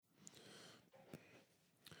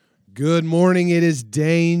Good morning. It is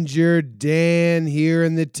Danger Dan here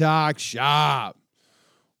in the talk shop.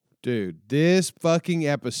 Dude, this fucking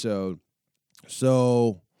episode.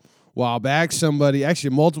 So, a while back,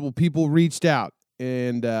 multiple people reached out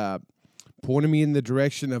and pointed me in the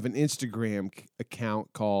direction of an Instagram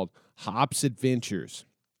account called Hops Adventures.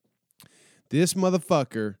 This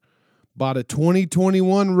motherfucker bought a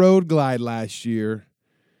 2021 Road Glide last year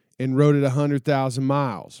and rode it 100,000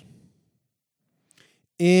 miles.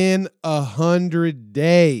 In 100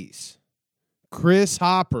 days. Chris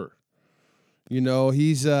Hopper. You know,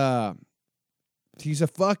 he's a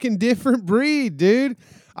fucking different breed, dude.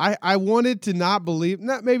 I wanted to not believe,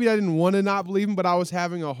 maybe I didn't want to not believe him, but I was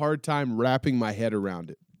having a hard time wrapping my head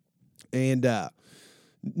around it. And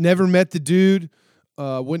never met the dude.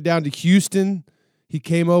 Went down to Houston. He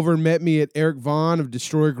came over and met me at Eric Vaughn of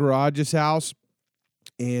Destroyer Garage's house.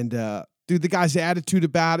 And dude, the guy's attitude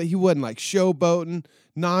about it, he wasn't like showboating,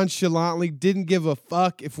 nonchalantly, didn't give a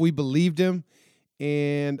fuck if we believed him.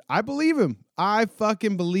 And I believe him. I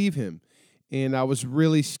fucking believe him. And I was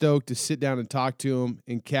really stoked to sit down and talk to him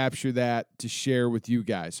and capture that to share with you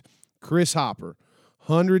guys. Chris Hopper,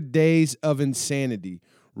 100 Days of Insanity,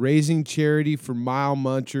 raising charity for mile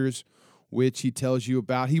munchers, which he tells you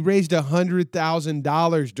about. He raised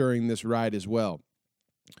 $100,000 during this ride as well.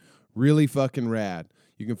 Really fucking rad.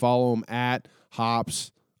 You can follow him at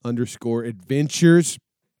Hops_Adventures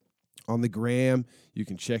on the gram. You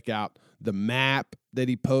can check out the map that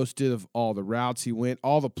he posted of all the routes he went,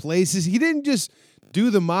 all the places. He didn't just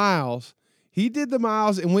do the miles. He did the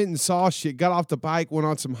miles and went and saw shit, got off the bike, went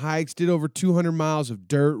on some hikes, did over 200 miles of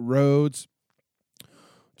dirt roads.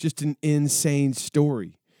 Just an insane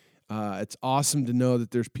story. It's awesome to know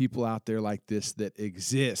that there's people out there like this that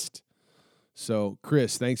exist. So,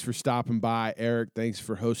 Chris, thanks for stopping by. Eric, thanks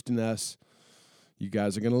for hosting us. You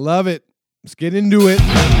guys are going to love it. Let's get into it.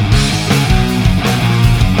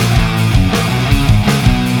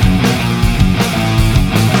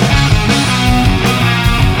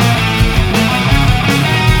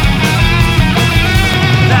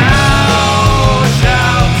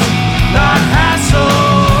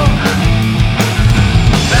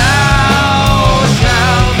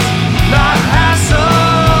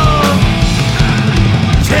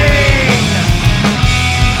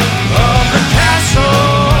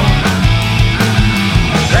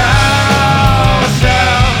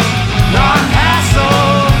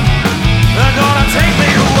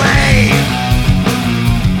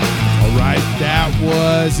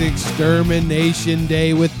 Extermination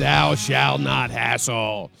Day with Thou Shalt Not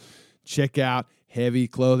Hassle. Check out Heavy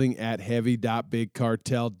Clothing at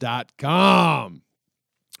heavy.bigcartel.com.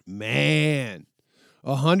 Man,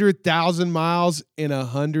 100,000 miles in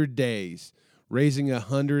 100 days, raising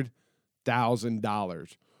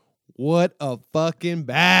 $100,000. What a fucking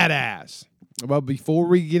badass. But before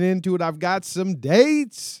we get into it, I've got some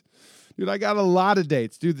dates. Dude, I got a lot of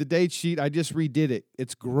dates. Dude, the date sheet, I just redid it.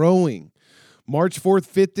 It's growing. March 4th,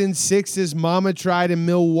 5th, and 6th is Mama Tried in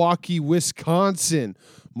Milwaukee, Wisconsin.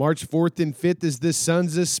 March 4th and 5th is the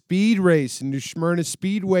Sons of Speed Race in New Smyrna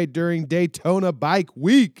Speedway during Daytona Bike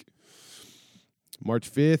Week. March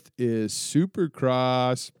 5th is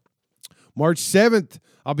Supercross. March 7th,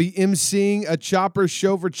 I'll be emceeing a chopper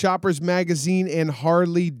show for Choppers Magazine and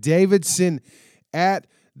Harley Davidson at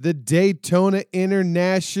the Daytona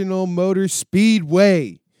International Motor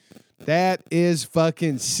Speedway. That is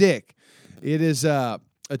fucking sick. It is a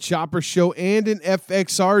chopper show and an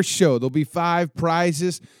FXR show. There'll be 5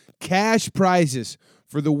 prizes, cash prizes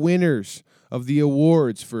for the winners of the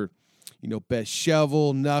awards for, best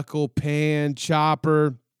shovel, knuckle, pan,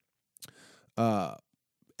 chopper,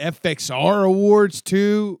 FXR awards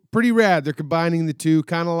too. Pretty rad. They're combining the two,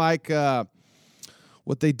 kind of like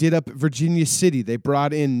what they did up at Virginia City. They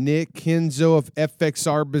brought in Nick Kenzo of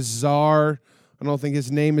FXR Bizarre. I don't think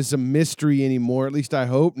his name is a mystery anymore. At least I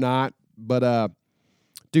hope not. But,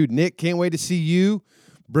 dude, Nick, can't wait to see you,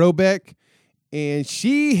 Brobeck, and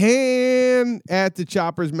Sheehan at the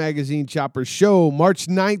Choppers Magazine Chopper Show. March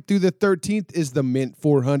 9th through the 13th is the Mint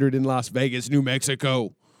 400 in Las Vegas, New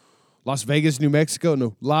Mexico. Las Vegas,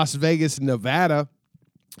 Nevada.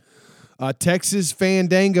 Texas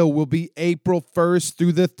Fandango will be April 1st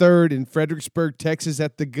through the 3rd in Fredericksburg, Texas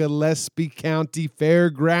at the Gillespie County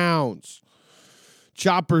Fairgrounds.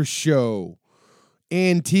 Chopper Show.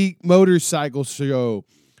 Antique Motorcycle Show,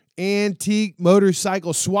 Antique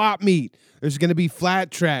Motorcycle Swap Meet. There's going to be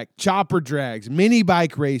flat track, chopper drags, mini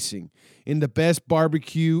bike racing, and the best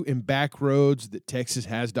barbecue and back roads that Texas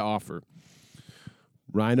has to offer.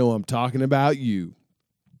 Rhino, I'm talking about you.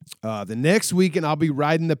 The next weekend, I'll be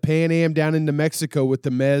riding the Pan Am down into Mexico with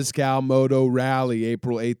the Mezcal Moto Rally,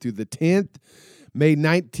 April 8th through the 10th. May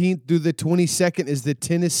 19th through the 22nd is the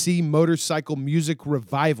Tennessee Motorcycle Music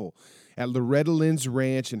Revival at Loretta Lynn's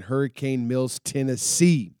Ranch in Hurricane Mills,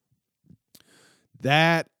 Tennessee.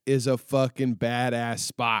 That is a fucking badass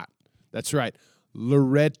spot. That's right.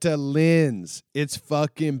 Loretta Lynn's. It's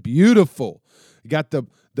fucking beautiful. You got the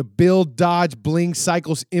Bill Dodge Bling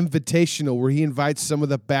Cycles Invitational, where he invites some of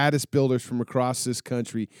the baddest builders from across this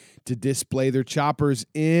country to display their choppers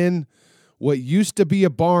in what used to be a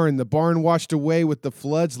barn. The barn washed away with the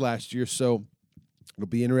floods last year, so it'll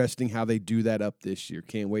be interesting how they do that up this year.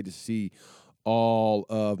 Can't wait to see all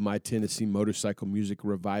of my Tennessee Motorcycle Music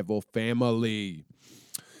Revival family.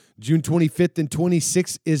 June 25th and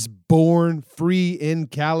 26th is Born Free in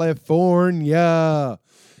California.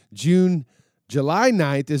 July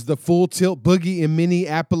 9th is the Full Tilt Boogie in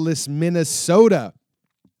Minneapolis, Minnesota.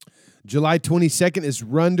 July 22nd is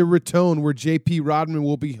Run to Raton, where J.P. Rodman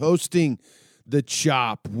will be hosting the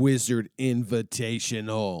Chop Wizard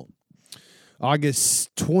Invitational.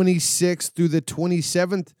 August 26th through the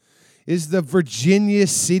 27th is the Virginia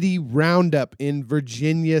City Roundup in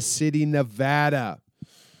Virginia City, Nevada.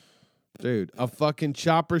 Dude, a fucking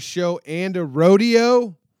chopper show and a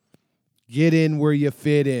rodeo? Get in where you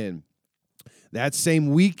fit in. That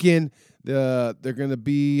same weekend, they're going to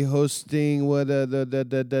be hosting the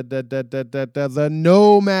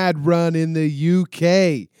Nomad Run in the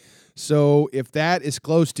UK. So if that is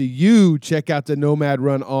close to you, check out the Nomad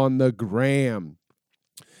Run on the gram.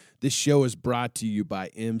 This show is brought to you by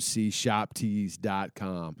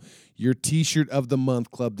MCShopTees.com. Your T-shirt of the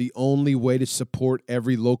month club, the only way to support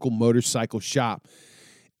every local motorcycle shop.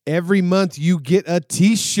 Every month you get a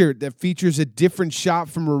T-shirt that features a different shop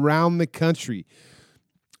from around the country.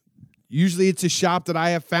 Usually it's a shop that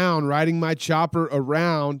I have found riding my chopper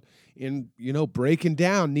around and, breaking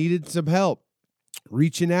down, needed some help,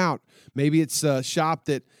 reaching out. Maybe it's a shop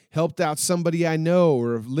that helped out somebody I know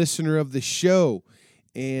or a listener of the show.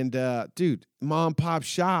 And, dude, mom and pop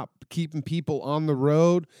shop, keeping people on the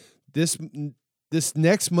road. This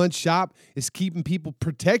next month's shop is keeping people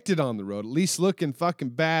protected on the road, at least looking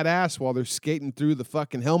fucking badass while they're skating through the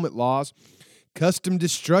fucking helmet laws. Custom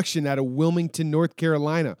Destruction out of Wilmington, North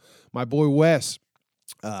Carolina. My boy Wes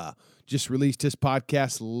just released his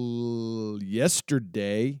podcast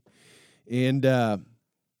yesterday. And,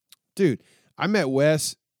 dude, I met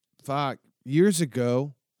Wes years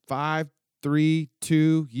ago, 2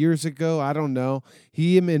 years ago. I don't know.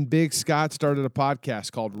 Him and Big Scott started a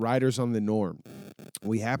podcast called Riders on the Norm.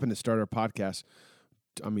 We happened to start our podcast,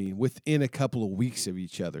 within a couple of weeks of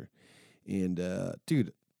each other. And,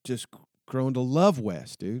 dude, just grown to love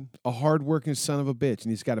Wes, dude. A hardworking son of a bitch.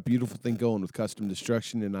 And he's got a beautiful thing going with Custom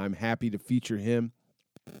Destruction, and I'm happy to feature him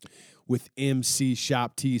with MC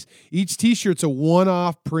Shop Tees. Each T-shirt's a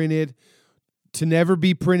one-off printed to never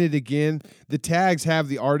be printed again. The tags have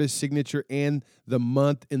the artist's signature and the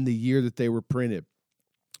month and the year that they were printed.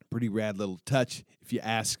 Pretty rad little touch. If you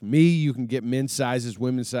ask me, you can get men's sizes,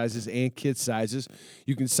 women's sizes, and kids sizes.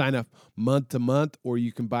 You can sign up month to month, or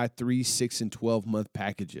you can buy 3, 6, and 12-month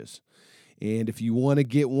packages. And if you want to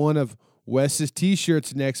get one of Wes's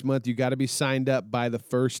T-shirts next month, you got to be signed up by the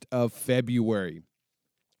 1st of February.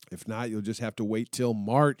 If not, you'll just have to wait till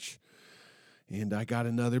March. And I got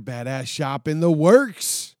another badass shop in the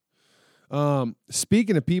works.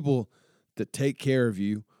 Speaking of people that take care of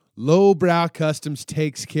you, Lowbrow Customs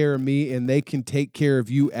takes care of me, and they can take care of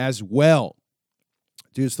you as well.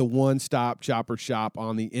 Dude, it's the one-stop chopper shop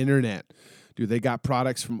on the internet. Dude, they got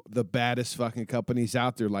products from the baddest fucking companies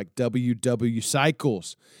out there, like WW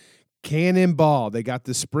Cycles, Cannonball. They got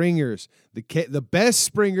the Springers, the best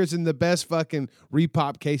Springers and the best fucking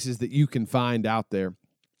repop cases that you can find out there.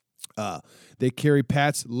 They carry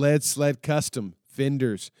Pat's Lead Sled Custom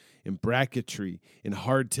fenders and bracketry and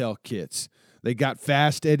hardtail kits. They got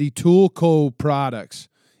Fast Eddie Tool Co. products.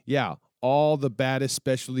 Yeah, all the baddest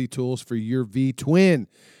specialty tools for your V-twin.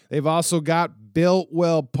 They've also got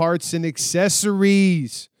Biltwell parts and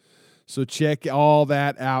accessories. So check all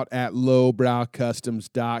that out at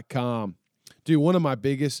lowbrowcustoms.com. Dude, one of my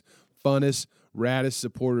biggest, funnest, raddest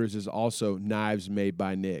supporters is also Knives Made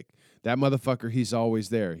by Nick. That motherfucker, he's always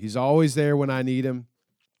there. He's always there when I need him.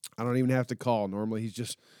 I don't even have to call. Normally,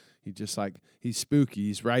 he's spooky.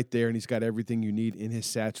 He's right there, and he's got everything you need in his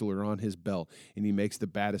satchel or on his belt, and he makes the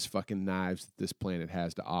baddest fucking knives that this planet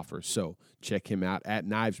has to offer. So check him out at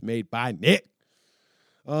Knives Made by Nick.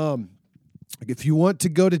 If you want to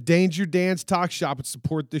go to Danger Dan's Talk Shop and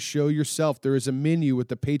support the show yourself, there is a menu with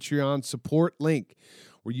the Patreon support link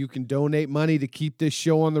where you can donate money to keep this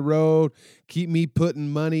show on the road, keep me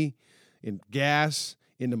putting money and gas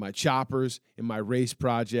into my choppers, in my race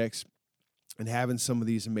projects, and having some of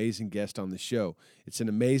these amazing guests on the show. It's an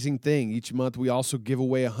amazing thing. Each month, we also give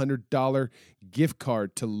away a $100 gift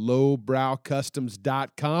card to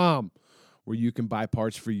lowbrowcustoms.com, where you can buy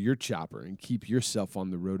parts for your chopper and keep yourself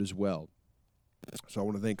on the road as well. So I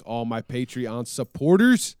want to thank all my Patreon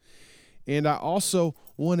supporters. And I also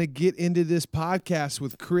want to get into this podcast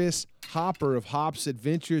with Chris Hopper of Hops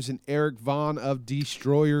Adventures and Eric Vaughn of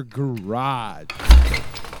Destroyer Garage.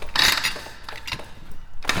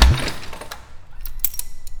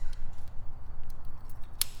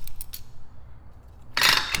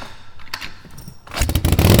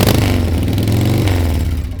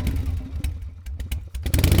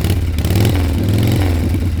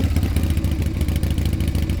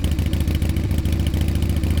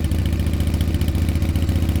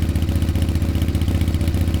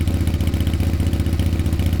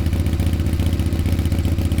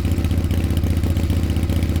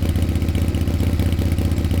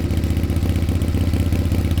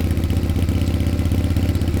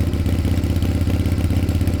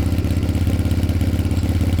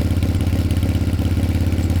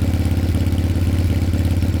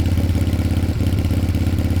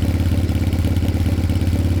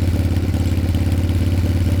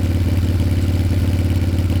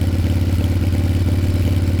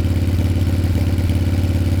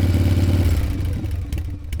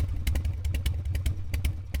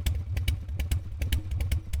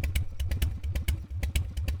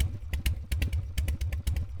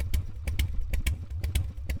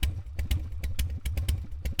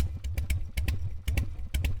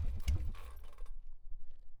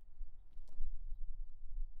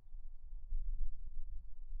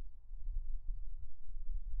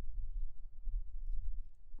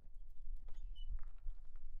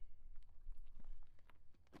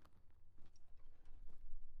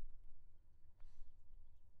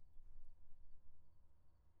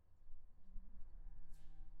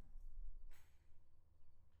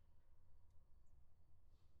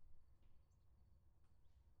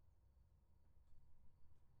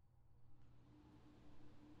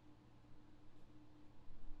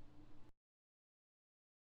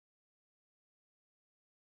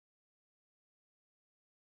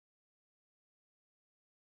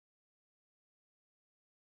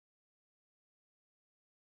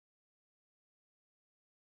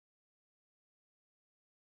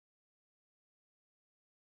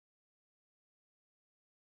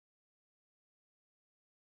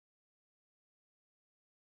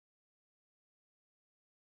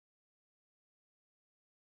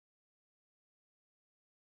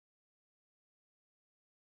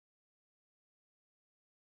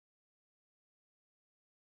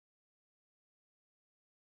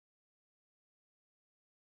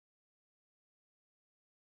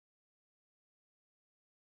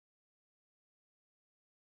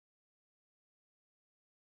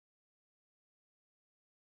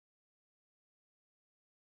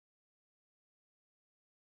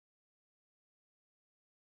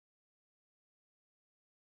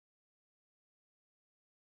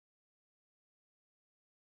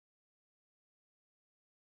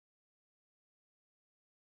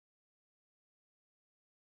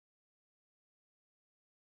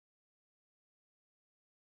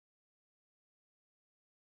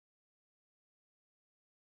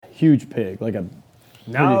 Huge pig, like a...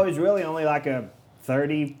 No, it was really only like a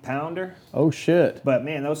 30-pounder. Oh, shit. But,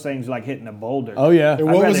 man, those things are like hitting a boulder. Oh, yeah. And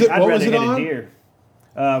what was it hit on? A deer.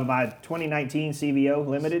 My 2019 CVO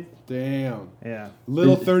Limited. Damn. Yeah.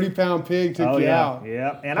 Little 30-pound pig took you yeah. out.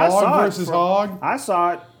 Yeah. And hog I saw versus hog? I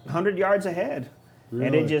saw it 100 yards ahead.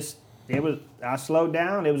 Really? And I slowed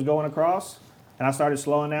down. It was going across. And I started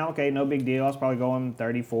slowing down. Okay, no big deal. I was probably going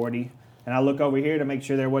 30, 40. And I look over here to make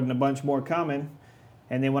sure there wasn't a bunch more coming.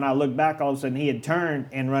 And then when I looked back, all of a sudden he had turned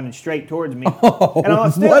and running straight towards me. Oh, and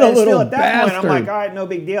I'm what a little still at that bastard. point, I'm like, all right, no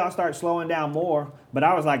big deal. I'll start slowing down more. But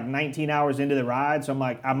I was like 19 hours into the ride, so I'm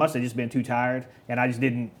like, I must have just been too tired. And I just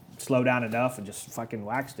didn't slow down enough and just fucking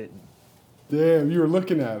waxed it. Damn, you were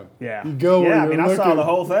looking at him. Yeah. You go where yeah, I you're mean, I saw looking. the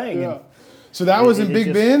whole thing. Yeah. And So that was in it Big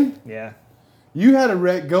just- Bend? Yeah. You had a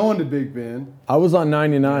wreck going to Big Bend. I was on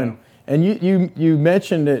 99, Yeah. and you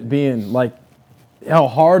mentioned it being like how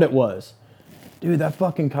hard it was. Dude, that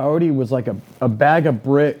fucking coyote was like a bag of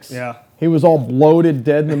bricks. Yeah. He was all bloated,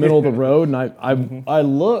 dead in the middle of the road, and I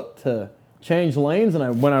looked to change lanes,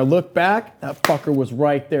 and when I looked back, that fucker was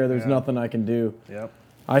right there. There's nothing I can do. Yep.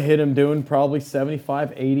 I hit him doing probably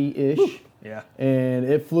 75, 80-ish. Yeah. And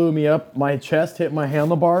it flew me up. My chest hit my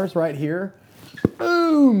handlebars right here.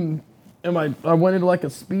 Boom! and I went into like a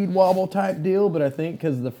speed wobble type deal, but I think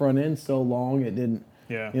because the front end's so long, it didn't.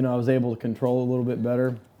 Yeah. You know, I was able to control a little bit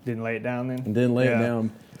better. Didn't lay it down then? And didn't lay it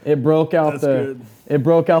down. It broke out it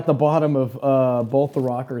broke out the bottom of both the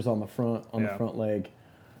rockers on the front leg,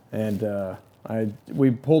 and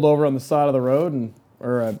we pulled over on the side of the road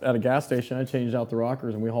or at a gas station. I changed out the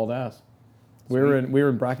rockers and we hauled ass. We were in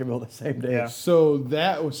Brackettville the same day. Yeah. So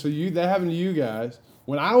that happened to you guys.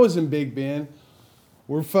 When I was in Big Bend,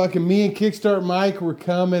 me and Kickstart Mike were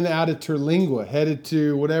coming out of Terlingua, headed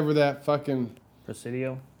to whatever that fucking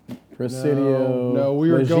Presidio? No,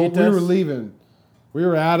 we were leaving. We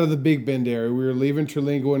were out of the Big Bend area. We were leaving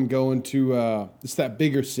Terlingua and going to it's that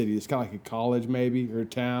bigger city. It's kind of like a college maybe or a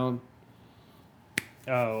town.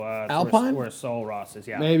 Oh, Alpine? Where Sol Ross is,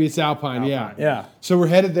 yeah. Maybe it's Alpine, yeah. Yeah. So we're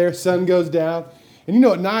headed there. Sun goes down. And, you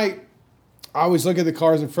know, at night, I always look at the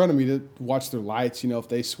cars in front of me to watch their lights, you know, if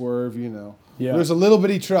they swerve, you know. Yeah. There's a little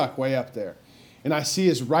bitty truck way up there. And I see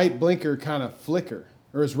his right blinker kind of flicker,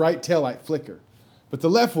 or his right taillight flicker. But the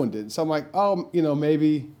left one didn't. So I'm like, oh, you know,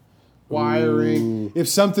 maybe wiring. If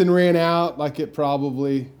something ran out, like it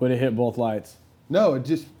probably... Would have hit both lights. No,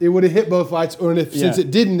 it would have hit both lights. Or since it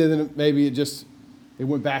didn't, then maybe it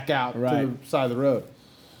went back out to the side of the road.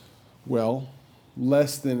 Well,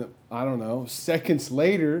 less than, I don't know, seconds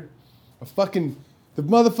later, the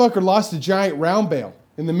motherfucker lost a giant round bale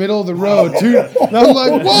in the middle of the road, dude. And I'm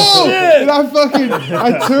like, whoa! And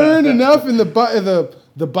I turned enough and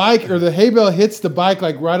the bike or the hay bale hits the bike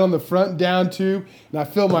like right on the front down tube. And I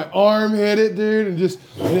feel my arm hit it, dude, and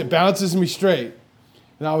it bounces me straight.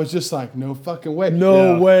 And I was just like, no fucking way.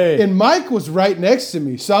 No way. And Mike was right next to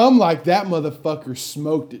me. So I'm like, that motherfucker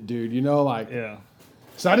smoked it, dude. You know, like. Yeah.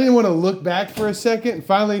 So I didn't want to look back for a second. And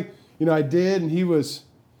finally, you know, I did. And he was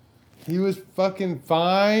fucking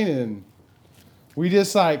fine. And we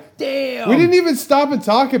just like. Damn. We didn't even stop and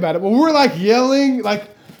talk about it. But we were like yelling. Like,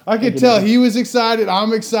 I could tell he was excited.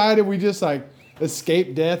 I'm excited. We just like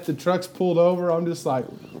escaped death. The truck's pulled over. I'm just like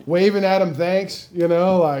waving at him. Thanks. You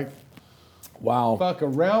know, like. Wow. Fuck, a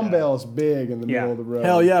round bale's big in the middle of the road.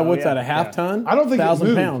 Hell yeah. What's that, a half ton? I don't think 1,000 it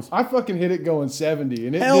moved. pounds. I fucking hit it going 70,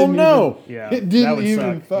 and it Hell didn't no. It didn't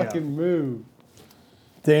even suck. fucking move.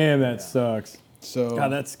 Damn, that sucks. So God,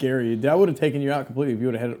 that's scary. That would have taken you out completely if you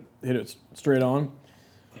would have hit it straight on.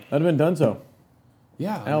 That'd have been done so.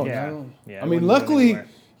 yeah, Hell I mean, luckily,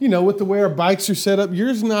 you know, with the way our bikes are set up,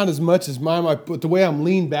 yours not as much as mine. But the way I'm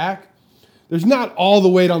leaned back, there's not all the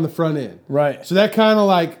weight on the front end. Right. So that kind of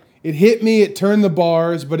like. It hit me, it turned the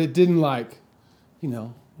bars, but it didn't like, you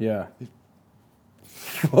know. Yeah.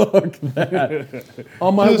 Fuck that.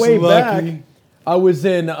 On my Just way lucky. back, I was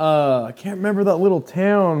in, I can't remember that little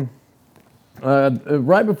town,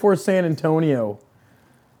 right before San Antonio.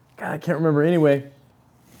 God, I can't remember. Anyway,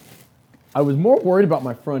 I was more worried about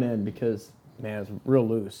my front end because, man, it's real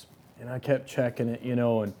loose. And I kept checking it, you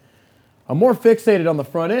know, and I'm more fixated on the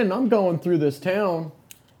front end. I'm going through this town.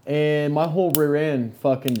 And my whole rear end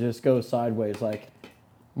fucking just goes sideways. Like,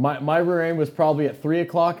 my rear end was probably at 3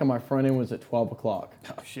 o'clock and my front end was at 12 o'clock.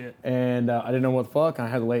 Oh, shit. And I didn't know what the fuck. I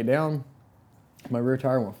had to lay it down. My rear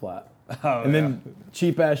tire went flat. Oh, and then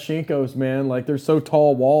cheap-ass Shinkos, man, like, they're so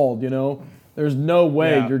tall-walled, you know? There's no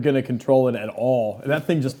way you're going to control it at all. And that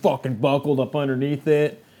thing just fucking buckled up underneath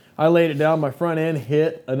it. I laid it down. My front end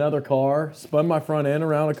hit another car, spun my front end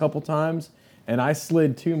around a couple times, and I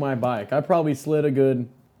slid to my bike. I probably slid a good...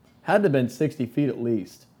 Had to have been 60 feet at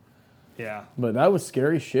least. Yeah. But that was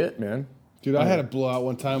scary shit, man. Dude, I had a blowout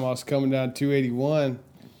one time. I was coming down 281,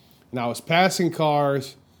 and I was passing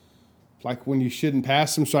cars like when you shouldn't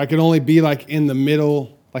pass them, so I could only be like in the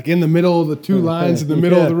middle of the two lines in the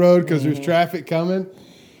middle of the road because there's traffic coming.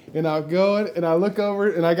 And I'm going, and I look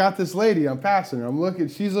over, and I got this lady. I'm passing her.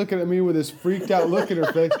 She's looking at me with this freaked out look in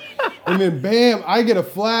her face. And then, bam, I get a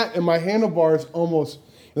flat, and my handlebars almost,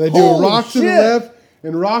 and they do a rock to the left.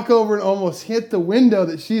 And rock over and almost hit the window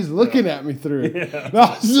that she's looking at me through. Yeah. And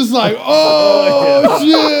I was just like, oh,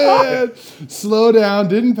 shit. Slow down.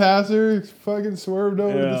 Didn't pass her. Fucking swerved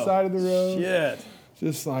over to the side of the road. Shit.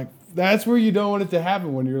 Just like, that's where you don't want it to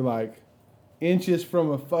happen when you're like inches from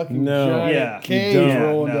a fucking giant cage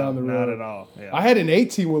rolling down the road. Not at all. Yeah. I had an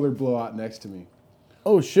 18-wheeler blow out next to me.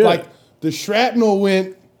 Oh, shit. Like, the shrapnel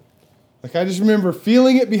went, like, I just remember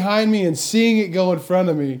feeling it behind me and seeing it go in front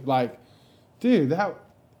of me. Like, dude,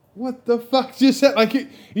 what the fuck just happened? Like,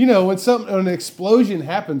 you know, when an explosion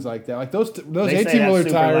happens like that, like those 18-wheeler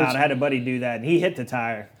tires. Loud. I had a buddy do that, and he hit the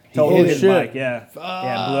tire. Totally his bike, yeah. Blew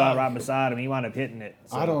out right beside him. He wound up hitting it.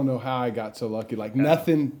 So. I don't know how I got so lucky. Like,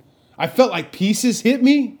 nothing. I felt like pieces hit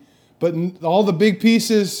me, but all the big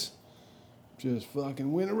pieces just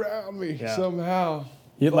fucking went around me somehow.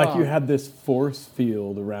 Like you had this force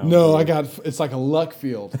field around. No, you. it's like a luck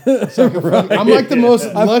field. It's like I'm like the most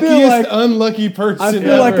luckiest, like- unlucky person I feel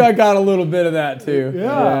ever. like I got a little bit of that too.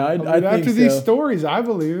 I mean, think after so. these stories, I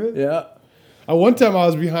believe it. Yeah. One time I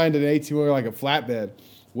was behind an 18-wheeler, like a flatbed,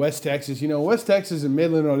 West Texas. You know, West Texas and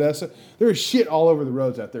Midland, Odessa, there's shit all over the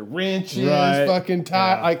roads out there. Wrenches, Right. fucking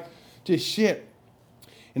tire, like just shit.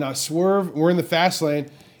 And I swerve, we're in the fast lane,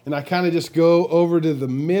 and I kind of just go over to the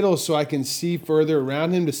middle so I can see further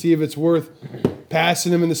around him to see if it's worth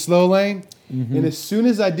passing him in the slow lane. And as soon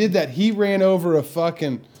as I did that, he ran over a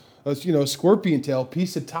fucking, scorpion tail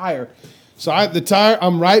piece of tire. So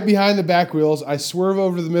I'm right behind the back wheels. I swerve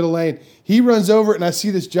over to the middle lane. He runs over it, and I see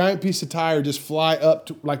this giant piece of tire just fly up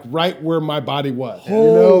to like right where my body was.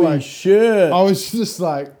 Holy shit! I was just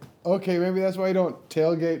like, okay, maybe that's why you don't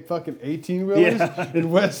tailgate fucking 18-wheelers in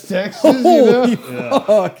West Texas. Holy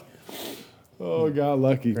fuck! Oh, God,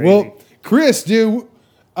 lucky. Crazy. Well, Chris, dude,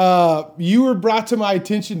 you were brought to my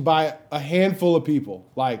attention by a handful of people,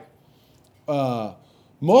 like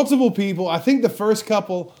multiple people. I think the first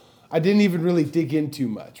couple I didn't even really dig into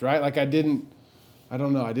much, right? Like I didn't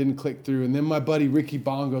click through. And then my buddy Ricky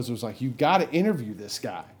Bongos was like, you got to interview this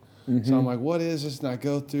guy. So I'm like, what is this? And I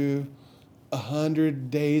go through 100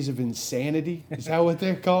 days of insanity. Is that what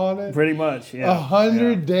they're calling it? Pretty much, yeah.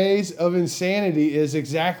 100 days of insanity is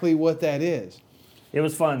exactly what that is. It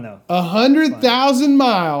was fun, though. 100,000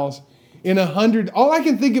 miles in 100. All I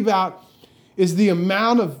can think about is the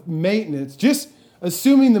amount of maintenance, just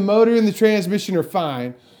assuming the motor and the transmission are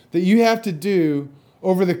fine, that you have to do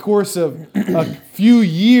over the course of a few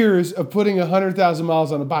years of putting 100,000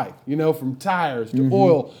 miles on a bike, from tires to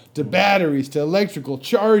oil to batteries to electrical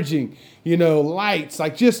charging, lights,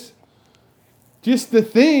 like just the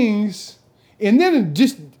things. And then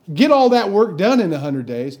just get all that work done in 100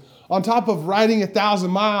 days on top of riding 1,000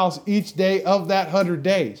 miles each day of that 100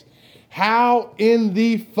 days. How in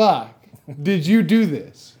the fuck did you do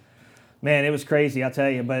this? Man, it was crazy, I'll tell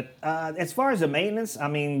you. But as far as the maintenance, I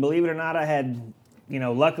mean, believe it or not, I had,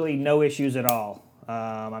 luckily no issues at all.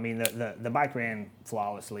 I mean, the bike ran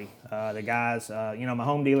flawlessly. The guys, my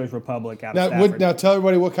home dealer's Republic out of Stafford. Now tell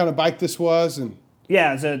everybody what kind of bike this was. And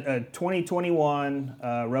Yeah, it's a 2021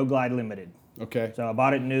 Road Glide Limited. okay. So I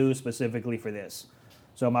bought it new specifically for this.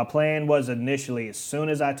 So my plan was initially, as soon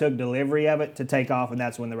as I took delivery of it, to take off, and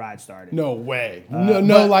that's when the ride started. No way.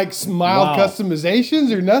 No, like mild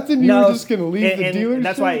customizations or nothing? You were just going to leave the dealership?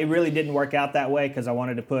 That's why it really didn't work out that way, because I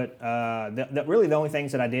wanted to put, really the only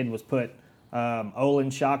things that I did was put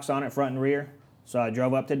Olin shocks on it, front and rear. So I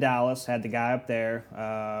drove up to Dallas, had the guy up there,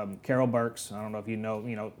 Carol Burks. I don't know if you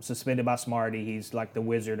know, Suspended by Smarty. He's like the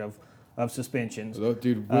wizard of suspensions. Oh,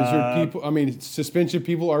 dude, wizard people. I mean, suspension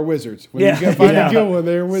people are wizards. When Yeah. you can find a good one,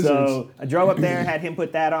 they're wizards. So I drove up there, had him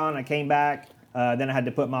put that on. I came back. Then I had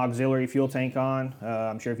to put my auxiliary fuel tank on.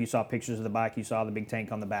 I'm sure if you saw pictures of the bike, you saw the big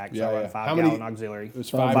tank on the back. So I had a 5-gallon auxiliary. It was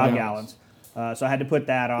 5 5 gallons. So I had to put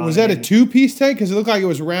that on. Was that a 2-piece tank? Because it looked like it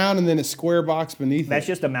was round and then a square box beneath That's it.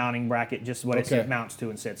 just a mounting bracket, just what Okay. it mounts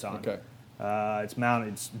to and sits on. Okay. It's mounted,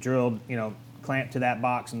 it's drilled, clamped to that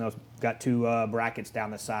box, and those got 2 brackets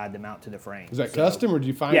down the side to mount to the frame. Is that So- custom, or did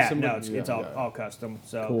you find Yeah, somebody? no, it's all custom.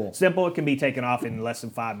 So Cool. simple, it can be taken off in less than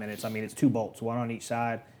 5 minutes. I mean, it's 2 bolts, one on each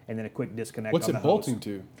side, and then a quick disconnect What's on it the hose. bolting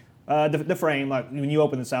to? The frame, like when you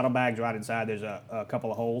open the saddlebags, right inside, there's a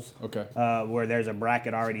couple of holes. Okay. Where there's a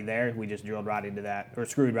bracket already there. We just drilled right into that, or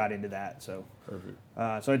screwed right into that. So,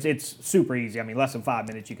 Perfect. so it's super easy. I mean, less than 5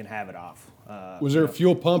 minutes, you can have it off. Was there a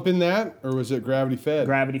fuel pump in that, or was it gravity fed?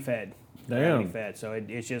 Gravity fed. Damn. Gravity fed. So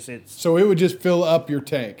it's. So it would just fill up your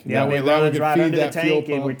tank. Yeah, that it way runs could right feed under the that fuel tank,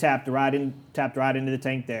 and we're pump. tapped right into the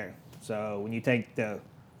tank there. So when you take the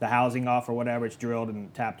housing off or whatever, it's drilled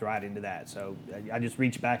and tapped right into that. So I just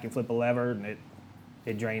reach back and flip a lever, and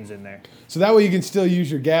it drains in there. So that way you can still use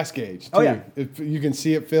your gas gauge, too. Oh, yeah. If you can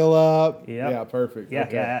see it fill up. Yep. Yeah, perfect. Yeah,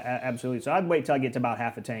 Okay. absolutely. So I'd wait till I get to about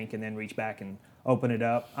half a tank and then reach back and open it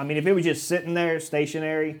up. I mean, if it was just sitting there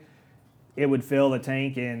stationary, it would fill the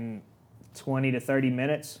tank in 20 to 30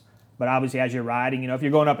 minutes. But obviously, as you're riding, if you're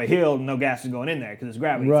going up a hill, no gas is going in there because it's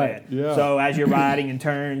gravity Right, fed. yeah. So as you're riding in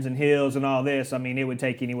turns and hills and all this, I mean, it would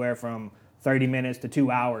take anywhere from 30 minutes to 2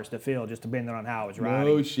 hours to fill, just depending on how it's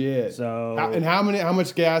riding. No shit. So how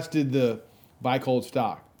much gas did the bike hold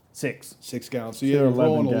stock? 6. 6 gallons. So you're 11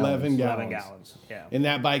 rolling gallons. 11 gallons. 11 gallons, yeah. And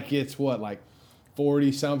that bike gets what, like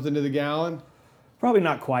 40 something to the gallon? Probably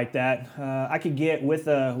not quite that. I could get with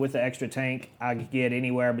the extra tank. I could get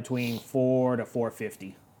anywhere between 4 to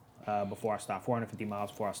 450 before I stopped. 450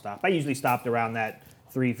 miles before I stopped. I usually stopped around that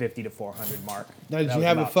 350 to 400 mark. Now, did That you was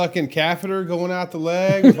have a about- fucking catheter going out the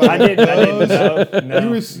leg? I didn't. No, You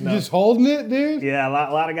were no. just holding it, dude? Yeah, a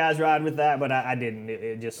lot of guys ride with that, but I didn't.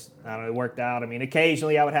 It just, I don't know, it worked out. I mean,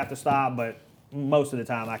 occasionally I would have to stop, but most of the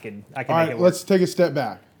time I could All make right, it work. let's take a step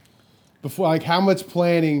back. Before, like, how much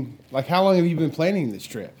planning, like, how long have you been planning this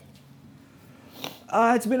trip?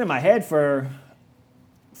 It's been in my head for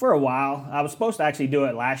a while. I was supposed to actually do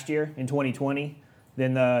it last year in 2020.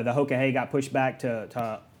 Then the Hoka Hey got pushed back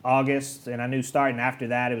to August, and I knew starting after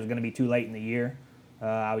that it was going to be too late in the year.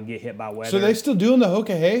 I would get hit by weather. So they still doing the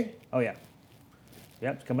Hoka Hey? Oh yeah.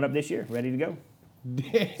 Yep, it's coming up this year, ready to go.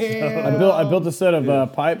 Damn. I built a set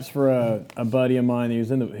of pipes for a buddy of mine. He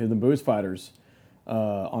was in the Boost Fighters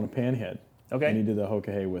on a panhead. Okay. And he did the Hoka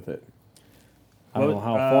Hey with it. I What don't know was-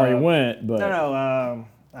 how far he went, but No.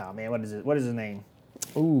 Oh man, what is it? What is his name?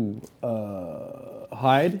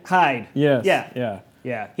 Hyde. Hyde. Yes. Yeah.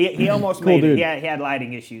 Yeah. He almost Cool made dude. it. He had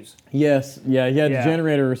lighting issues. Yes. Yeah. He had Yeah. the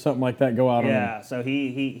generator or something like that go out on him. Yeah. So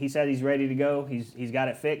he said he's ready to go. He's got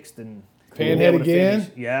it fixed and he'll be Panhead able to again?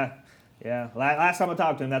 finish. Yeah. Yeah. Last time I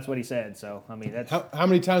talked to him, that's what he said. So I mean, that's How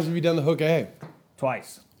many times have you done the Hoka Hey?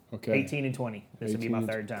 twice. Okay. 18 and 20. This would be my 18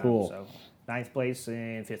 third time. cool. So 9th place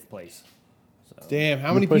and 5th place. So Damn,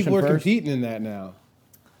 how many pushing people are first? competing in that now?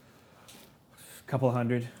 a couple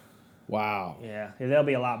hundred. Wow. Yeah. There'll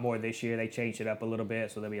be a lot more this year. They changed it up a little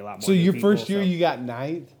bit, so there'll be a lot more. So new your people, first year, so you got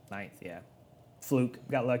ninth? 9th, yeah. Fluke.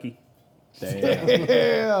 Got lucky. Damn.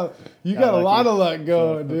 Damn. You Got got a lucky. lot of luck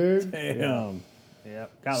going, dude. Damn.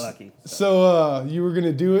 Yep. Got lucky. So. So you were going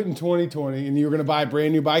to do it in 2020, and you were going to buy a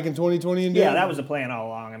brand new bike in 2020 and do Yeah, it? that was the plan all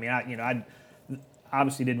along. I mean, I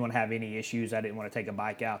obviously didn't want to have any issues. I didn't want to take a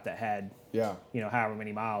bike out that had, Yeah. however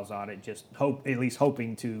many miles on it. Just at least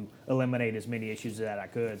hoping to eliminate as many issues that I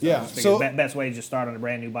could. So Yeah, I just figured so- best way is just start on a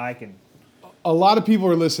brand new bike and. A lot of people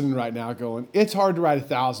are listening right now going, it's hard to ride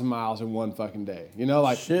 1,000 miles in one fucking day. You know,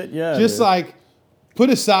 like, Shit, yeah, just dude. like,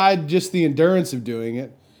 put aside just the endurance of doing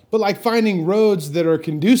it, but like finding roads that are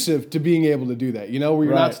conducive to being able to do that, you know, where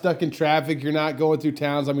you're not Right. stuck in traffic, you're not going through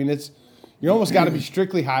towns. I mean, you almost got to be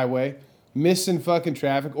strictly highway, missing fucking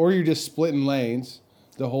traffic, or you're just splitting lanes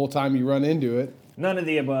the whole time you run into it. None of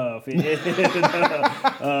the above.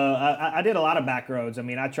 I did a lot of back roads. I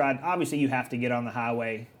mean, I tried. Obviously, you have to get on the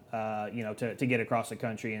highway, to get across the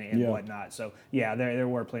country and Yeah. whatnot. So yeah, there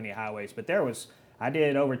were plenty of highways, but I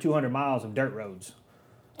did over 200 miles of dirt roads.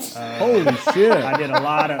 Holy shit. I did a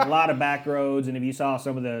lot of back roads, and if you saw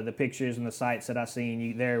some of the pictures and the sites that I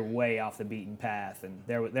seen, they're way off the beaten path. And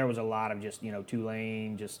there was a lot of just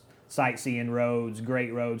 2-lane, just sightseeing roads,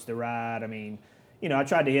 great roads to ride. I mean, I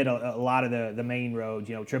tried to hit a lot of the main roads,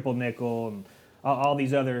 Triple Nickel and all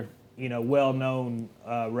these other well-known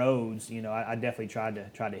roads. I definitely tried to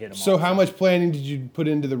hit them. So all. how much planning did you put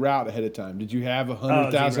into the route ahead of time? Did you have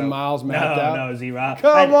 100,000 zero. miles mapped out? No, zero.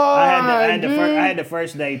 Come I had on, I had the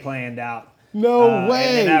first day planned out. No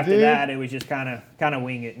way, And then after dude. that, it was just kind of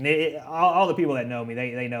wing it. And all the people that know me,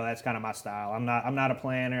 they know that's kind of my style. I'm not a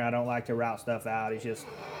planner. I don't like to route stuff out. It's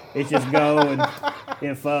just go. And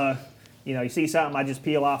if you see something, I just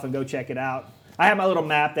peel off and go check it out. I have my little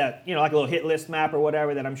map that like a little hit list map or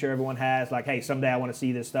whatever that I'm sure everyone has. Like, hey, someday I want to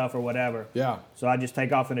see this stuff or whatever. Yeah. So I just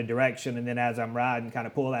take off in a direction, and then as I'm riding, kind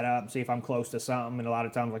of pull that up and see if I'm close to something. And a lot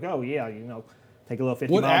of times, like, oh yeah, take a little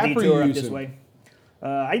 50 What mile app are you detour up this using? way.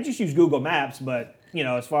 I just use Google Maps, but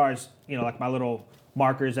as far as like my little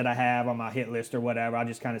markers that I have on my hit list or whatever, I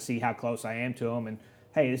just kind of see how close I am to them. And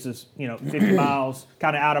hey, this is 50 miles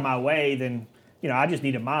kind of out of my way. Then I just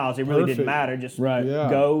needed miles. It really Perfect. didn't matter. Just Right. Yeah.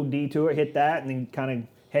 go detour, hit that, and then kind of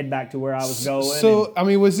head back to where I was going. So, I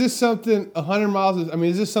mean, was this something 100 miles?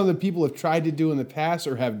 Is this something people have tried to do in the past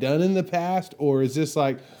or have done in the past, or is this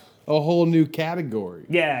like a whole new category?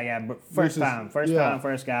 Yeah, but first yeah. time,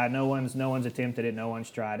 first guy. No one's attempted it. No one's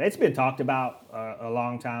tried. It's been talked about a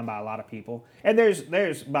long time by a lot of people. And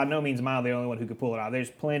there's by no means am I the only one who could pull it off. There's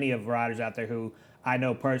plenty of riders out there who I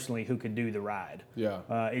know personally who could do the ride. Yeah.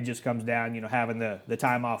 It just comes down, having the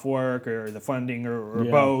time off work or the funding or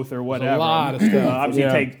Yeah. both or whatever. lot of stuff. Obviously,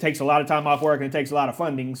 Yeah. it takes a lot of time off work and it takes a lot of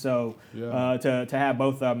funding. So Yeah. to have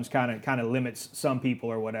both of them kind of limits some people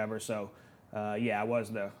or whatever. So. I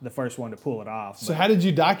was the first one to pull it off. So, how did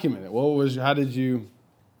you document it? How did you?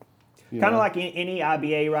 Kind of like any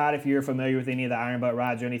IBA ride, if you're familiar with any of the Iron Butt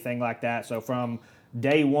rides or anything like that. So from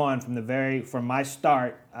day one, from my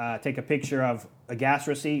start, take a picture of a gas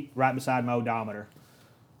receipt right beside my odometer,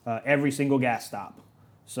 every single gas stop.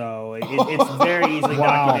 So it's very easily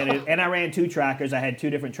documented. And I ran 2 trackers. I had 2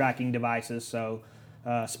 different tracking devices. So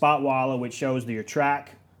Spotwalla, which shows your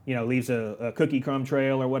track, leaves a cookie crumb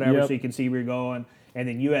trail or whatever, Yep. so you can see where you're going. And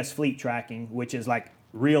then U.S. fleet tracking, which is like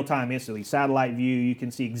real time instantly. Satellite view, you can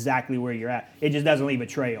see exactly where you're at. It just doesn't leave a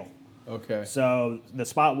trail. Okay. So the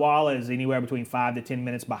spot wallet is anywhere between 5 to 10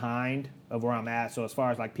 minutes behind of where I'm at. So as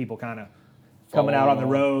far as like people kind of coming out on the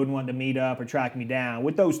road and wanting to meet up or track me down,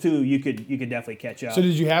 with those two, you could definitely catch up. So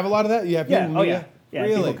did you have a lot of that? You have people Yeah. meet Oh you? yeah. Yeah.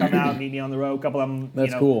 Really? People come out and meet me on the road. A couple of them.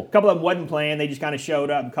 That's cool. A couple of them wasn't playing. They just kind of showed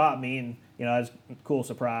up and caught me, and it was a cool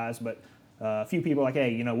surprise. But a few people like,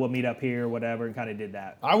 hey, we'll meet up here or whatever, and kind of did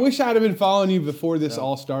that. I wish I'd have been following you before this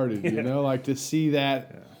all started, like to see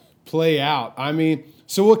that play out. I mean,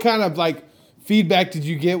 so what kind of like feedback did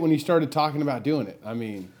you get when you started talking about doing it? I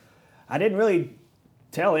mean, I didn't really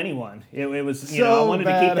tell anyone. It was, So I wanted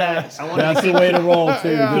to keep that. badass. I wanted That's to the way to roll too,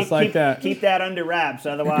 Yeah. just like that. keep that under wraps.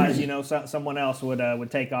 Otherwise, someone else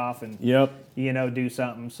would take off and Yep. do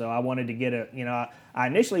something. So I wanted to get I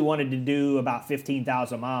initially wanted to do about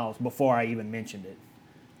 15,000 miles before I even mentioned it.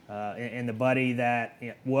 And the buddy that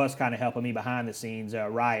was kind of helping me behind the scenes,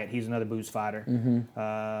 Riot, he's another booze fighter.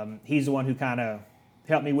 He's the one who kind of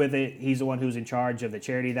helped me with it. He's the one who's in charge of the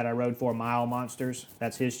charity that I rode for, Mile Monsters.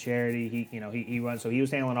 That's his charity. He runs. So he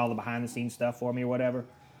was handling all the behind the scenes stuff for me or whatever.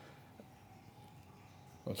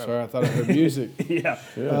 oh, sorry, I thought I heard music. Yeah.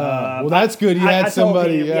 Well, that's good. You I had told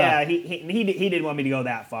somebody. him, Yeah. he didn't want me to go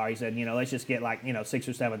that far. He said, let's just get like 6,000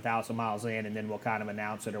 or 7,000 miles in, and then we'll kind of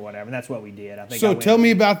announce it or whatever. And that's what we did. I think. So tell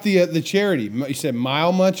me about the charity. You said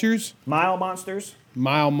Mile Munchers, Mile Monsters.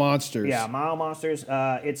 Mile Monsters. Yeah, Mile Monsters.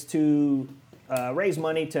 It's to raise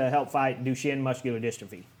money to help fight Duchenne muscular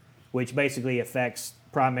dystrophy, which basically affects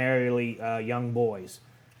primarily young boys.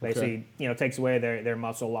 Basically, takes away their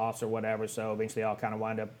muscle loss or whatever. So eventually, I'll kind of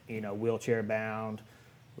wind up, wheelchair bound,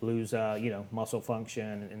 lose, muscle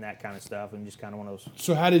function and that kind of stuff, and just kind of one of those.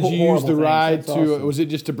 So how did you use Horrible the things. ride That's to? awesome. Was it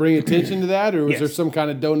just to bring attention to that, or was Yes. there some kind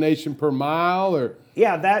of donation per mile, or?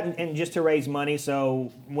 Yeah, that and just to raise money.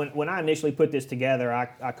 So when I initially put this together,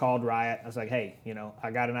 I called Riot. I was like, hey, I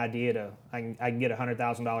got an idea I can get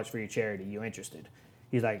 $100,000 for your charity. You interested?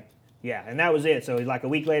 He's like, yeah, and that was it. So he's like, a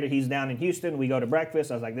week later, he's down in Houston. We go to breakfast.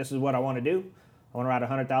 I was like, this is what I want to do. I want to ride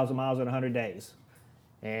 100,000 miles in 100 days.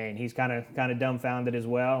 And he's kind of dumbfounded as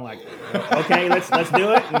well. Like, okay, let's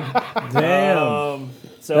do it. And, Damn.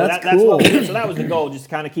 so That's that's cool. what we did. So that was the goal, just to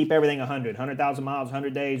kind of keep everything 100,000 miles,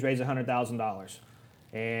 100 days, raise $100,000.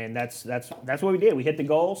 And that's what we did. We hit the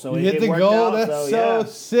goal. So You hit it the worked goal. out. That's So, yeah.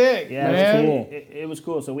 sick, Yeah, man. cool. It was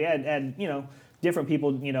cool. So we had different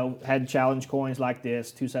people, had challenge coins like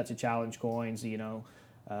this, 2 sets of challenge coins,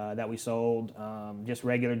 that we sold. Just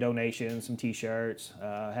regular donations, some T-shirts.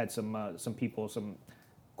 Had some people, some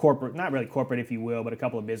corporate, not really corporate, if you will, but a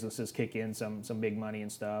couple of businesses kick in some big money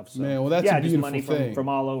and stuff. So, Man, well, that's yeah, a just beautiful money thing. from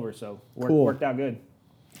all over. So Cool. worked out good.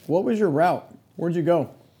 What was your route? Where'd you go?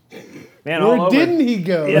 Man, all Where over. didn't he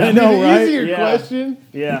go? Yeah. Is it I know, an right? easier Yeah. question?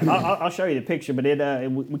 Yeah, I'll show you the picture, but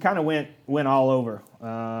we kind of went all over. Like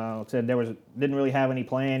I said, didn't really have any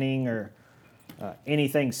planning or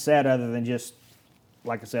anything set other than just,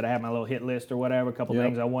 like I said, I had my little hit list or whatever, a couple Yep.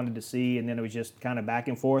 things I wanted to see, and then it was just kind of back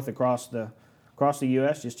and forth across the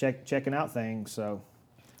U.S. just checking out things. So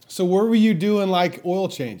So where were you doing like oil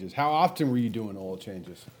changes? How often were you doing oil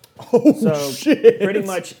changes? so pretty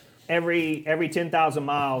much every 10,000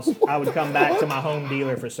 miles, I would come back to my home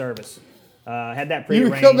dealer for service. Had that You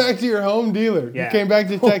prearranged. would come back to your home dealer. Yeah. You came back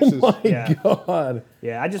to Texas. My Yeah. God.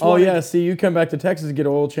 Yeah, I just Oh wanted yeah. See, you come back to Texas to get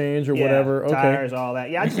oil change or Yeah, whatever. Okay. tires, all that.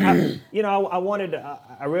 Yeah, I wanted.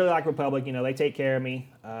 I really like Republic. They take care of me.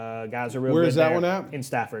 Guys are real. Where good is that there. one at? In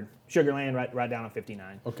Stafford, Sugarland, right down on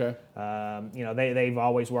 59. Okay. They've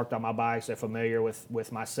always worked on my bikes. They're familiar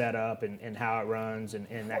with my setup and how it runs and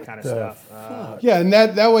that kind of stuff. Yeah, and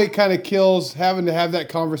that way it kind of kills having to have that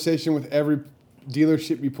conversation with every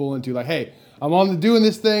dealership you pull into. Like, hey, I'm on doing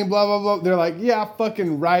this thing, blah, blah, blah. They're like, yeah,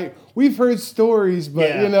 fucking right. We've heard stories, but,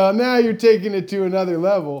 Yeah. now you're taking it to another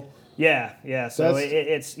level. Yeah. So That's-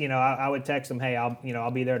 it's I would text them, hey,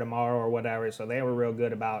 I'll be there tomorrow or whatever. So they were real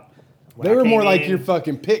good about. when They I were came more like in. your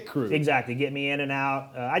fucking pit crew. Exactly, get me in and out.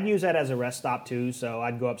 I'd use that as a rest stop too, so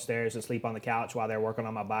I'd go upstairs and sleep on the couch while they're working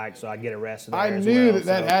on my bike, so I'd get a rest there I as knew well,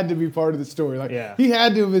 that so- had to be part of the story. Like, Yeah. he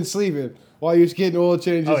had to have been sleeping while he was getting oil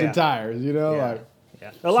changes Oh, yeah. and tires, Yeah. like.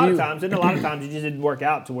 Yeah. A lot of times it just didn't work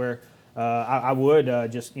out to where I would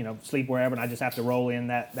just sleep wherever, and I just have to roll in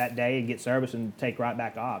that day and get service and take right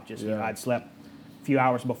back off. Just Yeah. I'd slept a few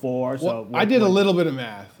hours before, Well, so I did a little bit of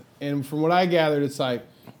math, and from what I gathered, it's like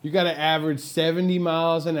you got to average 70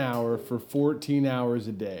 miles an hour for 14 hours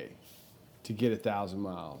a day to get 1,000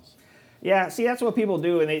 miles. Yeah, see, that's what people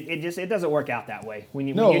do, and it doesn't work out that way. When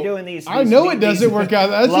you're doing these, I know these, it doesn't work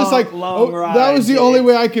out. That's just like long rides. that was the only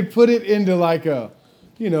way I could put it into like a,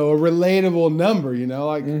 a relatable number.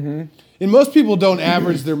 Like, and most people don't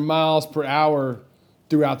average their miles per hour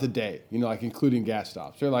throughout the day. Like including gas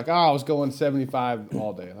stops. They're like, I was going 75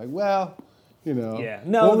 all day. Like, well, Yeah,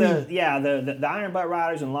 no, the iron butt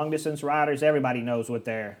riders and long distance riders, everybody knows what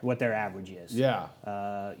their average is. Yeah.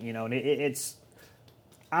 And it's.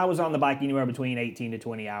 I was on the bike anywhere between 18 to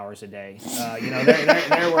 20 hours a day.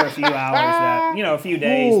 There were a few hours that, a few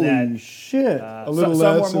days Holy that. shit. A little some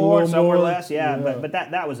less, were more, a little some were more. less. Yeah, but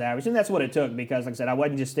that was average, and that's what it took because, like I said, I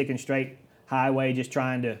wasn't just sticking straight highway, just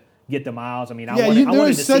trying to get the miles. I mean, I wanted there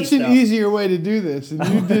was to such see an stuff. easier way to do this, and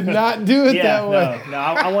you did not do it that way. No,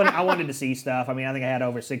 I wanted to see stuff. I mean, I think I had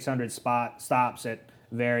over 600 stops at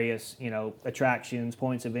various, attractions,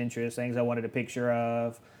 points of interest, things I wanted a picture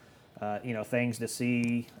of. Things to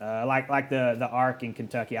see, like the Ark in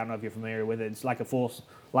Kentucky. I don't know if you're familiar with it. It's like a full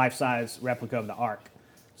life-size replica of the Ark.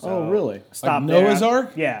 So Oh, really? Stopped Like Noah's there.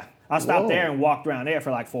 Ark? Yeah, I stopped Whoa. there and walked around there for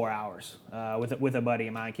like 4 hours with a buddy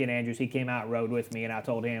of mine, Ken Andrews. He came out and rode with me, and I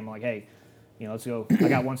told him like, hey, let's go. I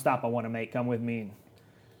got one stop I want to make. Come with me. And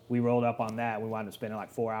we rolled up on that. We wound up spending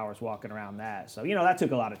like 4 hours walking around that. So that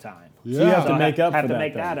took a lot of time. Yeah. So you have So to make up have for to that.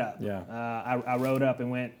 make then. that up. Yeah. I rode up and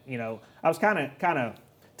went. I was kind of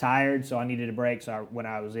tired, so I needed a break. So when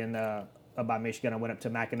I was in by Michigan, I went up to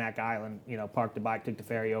Mackinac Island. Parked the bike, took the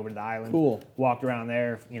ferry over to the island. Cool. Walked around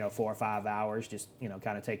there. 4 or 5 hours, just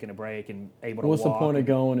kind of taking a break and able to What's walk. the point of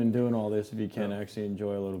going and doing all this if you can't actually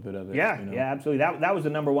enjoy a little bit of it? Yeah, yeah, absolutely. That was the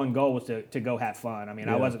number one goal, was to go have fun. I mean,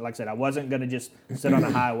 I wasn't, like I said, I wasn't going to just sit on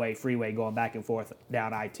a freeway going back and forth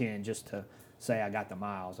down I-10 just to say I got the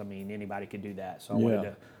miles. I mean, anybody could do that. So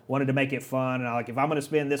I wanted to make it fun. And if I'm going to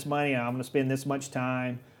spend this money, I'm going to spend this much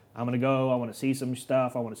time. I'm going to go. I want to see some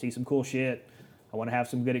stuff. I want to see some cool shit. I want to have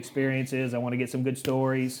some good experiences. I want to get some good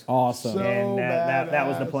stories. Awesome. And that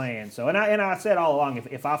was the plan. So, and I said all along,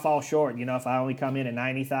 if I fall short, if I only come in at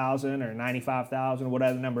 90,000 or 95,000 or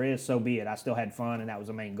whatever the number is, so be it. I still had fun, and that was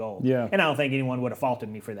the main goal. Yeah. And I don't think anyone would have faulted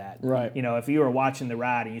me for that. Right. If you were watching the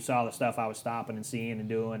ride and you saw the stuff I was stopping and seeing and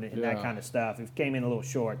doing and that Yeah. kind of stuff, if it came in a little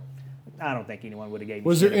short, I don't think anyone would have gave me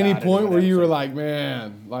Was shit there any about it or point where whatever. you were So- like,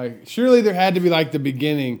 man, like surely there had to be like the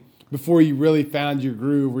beginning before you really found your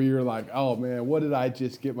groove, where you were like, oh man, what did I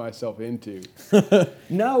just get myself into?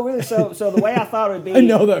 No, really. So the way I thought it would be. I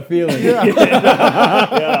know that feeling.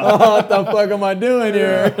 Oh, what the fuck am I doing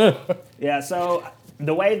here? Yeah, so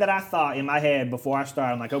the way that I thought in my head before I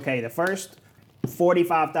started, I'm like, okay, the first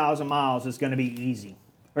 45,000 miles is going to be easy.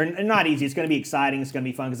 Or not easy, it's going to be exciting, it's going to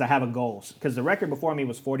be fun because I have a goal. Because the record before me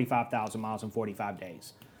was 45,000 miles in 45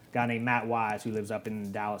 days. A guy named Matt Wise, who lives up in the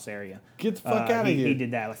Dallas area. Get the fuck out of here. He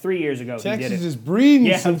did that like 3 years ago. he Texas did it. is breeding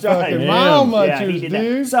Yeah, some that's right. fucking Damn. mile Yeah, he munchers, did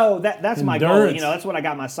dude. that. So that's my goal. Endurance. That's what I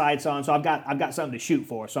got my sights on. So I've got something to shoot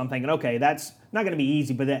for. So I'm thinking, okay, that's not going to be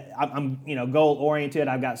easy, but I'm goal oriented.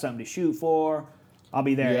 I've got something to shoot for. I'll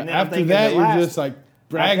be there. Yeah, And then I'm after thinking that, the you're last- just like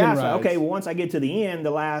bragging yeah, so, rights. okay, well, once I get to the end,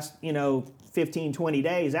 the last 15, 20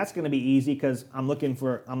 days, that's going to be easy because I'm looking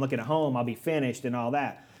at home. I'll be finished and all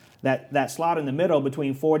that. That slot in the middle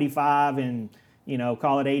between 45 and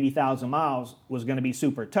call it 80,000 miles was going to be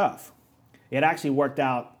super tough. It actually worked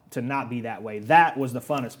out to not be that way. That was the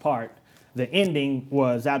funnest part. The ending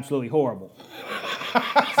was absolutely horrible.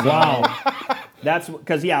 Wow. That's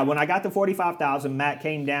because when I got to 45,000, Matt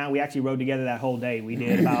came down. We actually rode together that whole day. We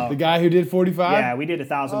did about the guy who did 45? Yeah, we did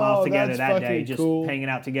 1,000 miles Oh, together that's that day, fucking just cool. hanging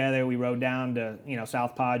out together. We rode down to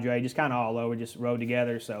South Padre, just kind of all over, just rode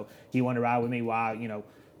together. So he wanted to ride with me while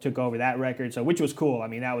took over that record, so which was cool. I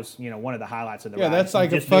mean, that was one of the highlights of the Yeah, ride. that's like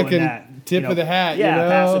Just a doing fucking that, tip of the hat, Yeah, you know?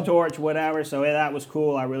 pass the torch, whatever. So that was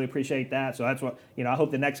cool. I really appreciate that. So that's what I hope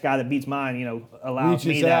the next guy that beats mine, allows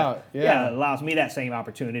me Reaches that. out, yeah. Allows me that same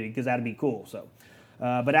opportunity because that'd be cool. So,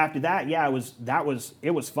 but after that,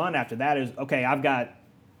 it was fun. After that is okay. I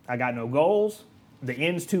got no goals. The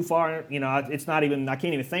end's too far. It's not even. I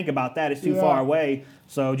can't even think about that. It's too Yeah. far away.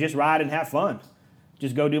 So just ride and have fun.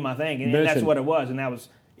 Just go do my thing, and that's Mission. what it was. And that was.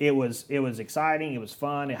 It was exciting. It was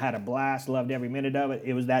fun. It had a blast. Loved every minute of it.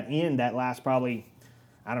 It was that end that last probably,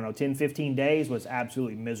 10, 15 days was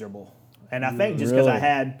absolutely miserable. And I think just because I Really?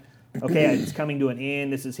 had, okay, it's coming to an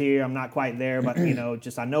end. This is here. I'm not quite there, but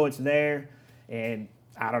just I know it's there. And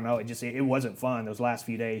I don't know. It wasn't fun. Those last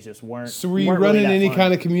few days just weren't. So were you weren't really running that any fun.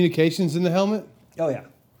 kind of communications in the helmet? Oh yeah,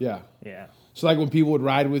 Yeah. yeah. So like when people would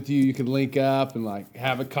ride with you, you could link up and like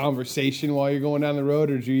have a conversation while you're going down the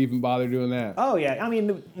road, or did you even bother doing that? Oh yeah, I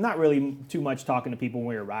mean, not really too much talking to people when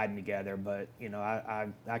we were riding together, but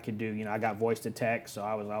I could do. I got voice to text, so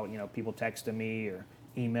I was out. People texting me or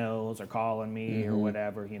emails or calling me or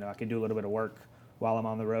whatever. You know, I could do a little bit of work while I'm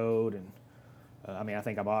on the road. And I mean, I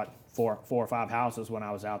think I bought four or five houses when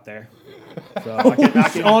I was out there. So I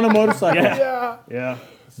can On a motorcycle. yeah.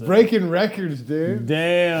 So, Breaking records, dude.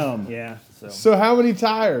 Damn. yeah. So how many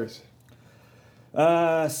tires?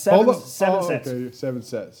 Seven sets. Okay, 7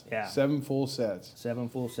 sets. Yeah. 7 full sets. 7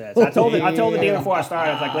 full sets. I told the dealer before I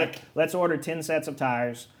started, I was like, let's order 10 sets of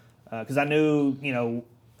tires, because I knew, you know,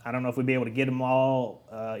 I don't know if we'd be able to get them all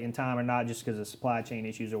in time or not, just because of supply chain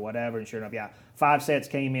issues or whatever. And sure enough, yeah, 5 sets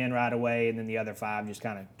came in right away, and then the other 5 just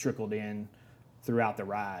kind of trickled in throughout the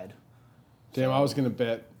ride. Damn, I was going to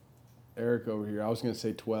bet Eric over here. I was going to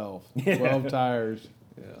say 12. 12 tires.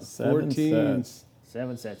 7 14. sets.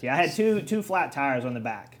 7 sets. Yeah, I had two flat tires on the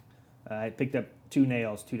back. I picked up 2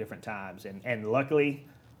 nails 2 different times, and luckily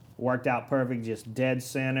worked out perfect. Just dead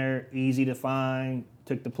center, easy to find.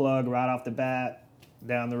 Took the plug right off the bat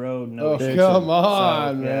down the road. No Oh, issues. come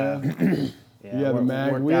on, So, man. Yeah, Yeah, the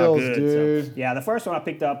mag worked out wheels, good. So, dude. yeah, the first one I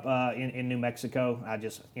picked up in New Mexico. I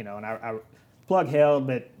just, you know, and I plug held,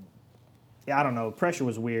 but yeah, I don't know. Pressure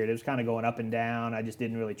was weird. It was kind of going up and down. I just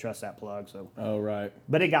didn't really trust that plug. So, Oh, right.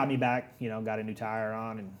 but it got me back. You know, got a new tire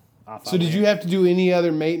on and off. So did you have to do any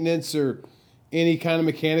other maintenance or any kind of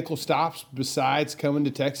mechanical stops besides coming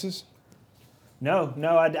to Texas? No,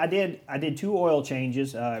 I did 2 oil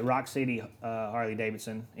changes at Rock City Harley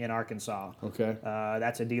Davidson in Arkansas. Okay.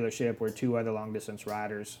 That's a dealership where 2 other long distance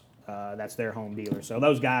riders. That's their home dealer. So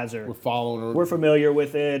those guys We're following her. we're familiar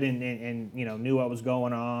with it and you know knew what was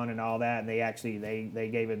going on and all that. And they actually they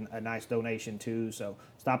gave a nice donation too. So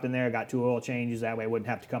stopped in there, got 2 oil changes. That way I wouldn't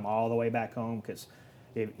have to come all the way back home because.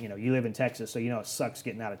 You know, you live in Texas, so you know it sucks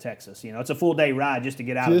getting out of Texas. You know, it's a full day ride just to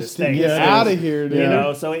get out of the Just to state. get So, out of here, dude. you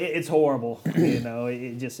know, so it's horrible. You know,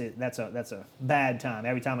 that's a bad time.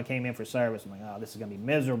 Every time I came in for service, I'm like, oh, this is gonna be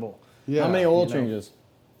miserable. Yeah. How many oil you know. changes?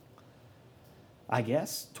 I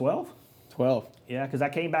guess 12. 12. Yeah, because I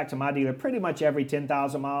came back to my dealer pretty much every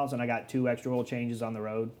 10,000 miles, and I got 2 extra oil changes on the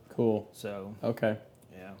road. Cool. So Okay.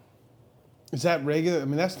 yeah, Is that regular? I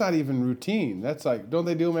mean, that's not even routine. That's like, don't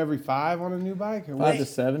they do them every 5 on a new bike? Or 5 what? to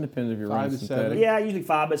 7, depends if you're 5 running to synthetic. 7. yeah, usually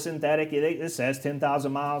 5, but synthetic. It says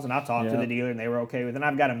 10,000 miles, and I talked to Yeah. the dealer, and they were okay with it. And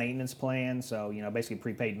I've got a maintenance plan, so you know, basically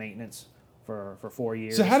prepaid maintenance for 4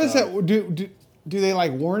 years. So how does that do they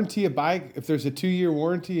like warranty a bike if there's a 2-year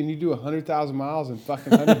warranty and you do 100,000 miles in fucking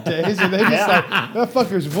 100 days? And they just like, that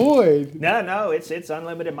fucker's void. No, it's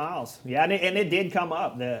unlimited miles. Yeah, and it did come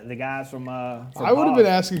up. The guys from I would have Hog- been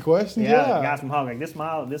asking questions. Yeah, Yeah. the guys from Hog like this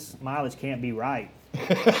mileage can't be right. You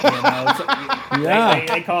know, so Yeah.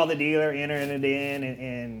 they call the dealer, entering it in,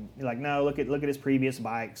 and you're like, no, look at his previous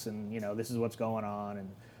bikes, and you know this is what's going on. And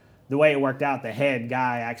the way it worked out, the head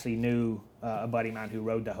guy actually knew a buddy of mine who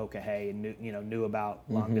rode the Hoka and knew about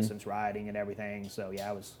long distance riding and everything. So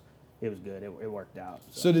yeah, it was good. It worked out.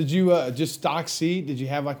 So did you just stock seat? Did you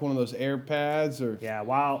have like one of those air pads or Yeah,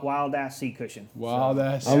 wild ass seat cushion. wow,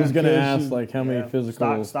 that's I was going to cushion. ask, like, how many Yeah,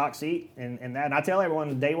 physical... stock seat and that. And I tell everyone,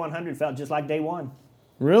 the day 100 felt just like day 1.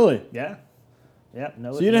 Really? Yeah. Yep.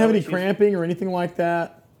 No. So you didn't have any issues. cramping or anything like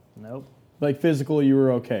that? Nope. Like, physical, you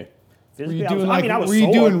were okay? Were Physically, you I was, doing I like mean, I was were you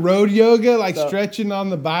sore. doing road yoga, like So- stretching on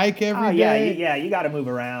the bike every Oh day? yeah, you got to move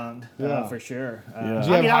around Yeah. for sure. Yeah. Did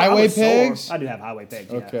you have I highway was sore. pegs? I do have highway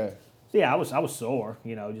pegs. Yeah. Okay. So, yeah, I was sore.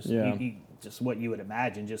 You know, just Yeah. just what you would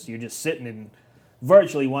imagine. You're just sitting in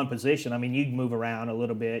virtually one position. I mean, you can move around a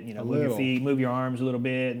little bit. You know, move your little. feet, move your arms a little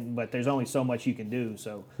bit, but there's only so much you can do.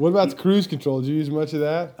 So, What about the cruise control? Did you use much of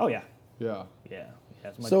that? oh yeah, Yeah.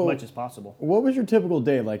 as much, So- much as possible. What was your typical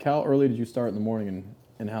day? Like, how early did you start in the morning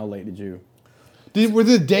and how late did you? Were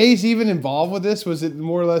the days even involved with this? Was it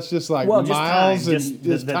more or less just like Well, just miles time. and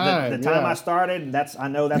just time? The time yeah. I started, I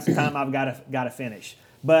know that's the time I've got to finish.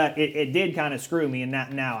 But it did kind of screw me, and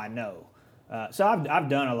now I know. So I've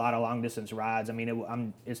done a lot of long distance rides. I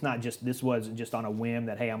mean, it's not just this wasn't just on a whim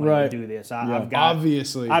that hey I'm going Right. to do this. Yeah. I've got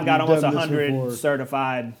Obviously, I've got you've almost done this 100 before.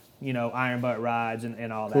 certified iron butt rides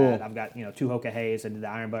and all Cool. that. I've got 2 Hoka Hayes. I did the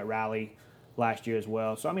iron butt rally last year as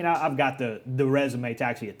well. So I mean I've got the resume to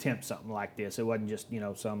actually attempt something like this. It wasn't just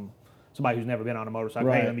somebody who's never been on a motorcycle.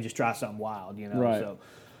 Right. Hey, let me just try something wild. Right. So.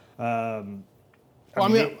 Well, I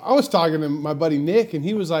mean, I was talking to my buddy Nick, and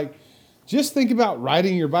he was like, "Just think about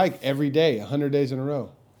riding your bike every day, 100 days in a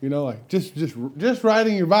row. You know, like just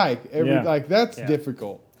riding your bike every Yeah. like that's Yeah.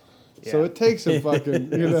 difficult. So Yeah. it takes a fucking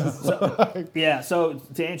Yeah, so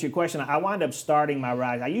to answer your question, I wind up starting my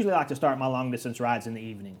rides. I usually like to start my long distance rides in the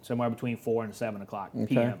evening, somewhere between 4 and 7 o'clock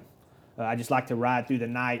p.m. I just like to ride through the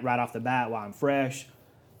night right off the bat while I'm fresh.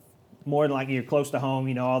 more than like you're close to home,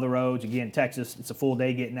 you know, all the roads. Again, Texas, it's a full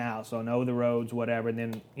day getting out, so know the roads, whatever. And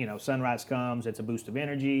then, you know, sunrise comes, it's a boost of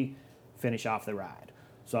energy, finish off the ride.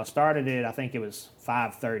 So I started it, I think it was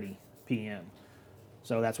 5:30 p.m.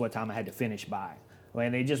 So that's what time I had to finish by.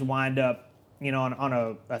 And they just wind up, you know, on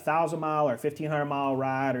a 1,000-mile or 1,500-mile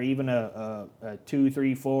ride, or even a 2,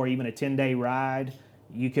 3, 4, even a 10-day ride,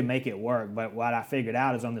 you can make it work. But what I figured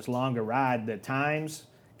out is on this longer ride, the times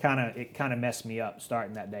kind of messed me up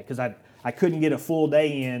starting that day, because I couldn't get a full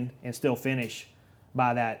day in and still finish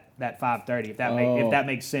by that 5:30, if that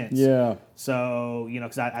makes sense. Yeah. So, you know,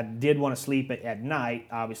 because I did want to sleep at night,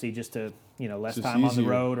 obviously, just to, you know, less Just time on the easier.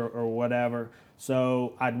 road or whatever.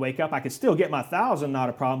 So I'd wake up, I could still get my 1,000, not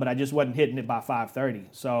a problem, but I just wasn't hitting it by 5:30.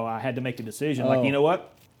 So I had to make a decision, like, you know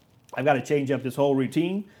what? I've got to change up this whole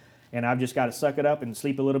routine, and I've just got to suck it up and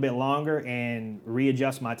sleep a little bit longer and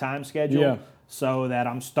readjust my time schedule. Yeah. So that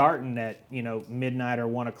I'm starting at, you know, midnight or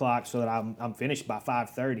 1 o'clock, so that I'm finished by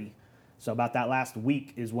 5:30. So about that last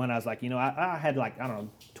week is when I was like, you know, I had like, I don't know,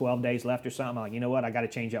 12 days left or something. I'm like, you know what? I got to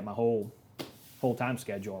change up my whole time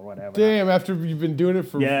schedule or whatever. Damn, after you've been doing it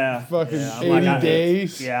for fucking I'm 80 like,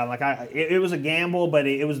 days. Yeah, like it was a gamble, but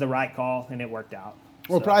it was the right call, and it worked out.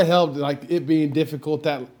 Well, it probably helped, like, it being difficult,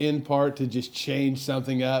 that end part, to just change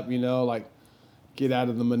something up, you know, like, get out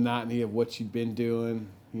of the monotony of what you've been doing,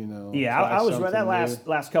 you know. Yeah, try I was something that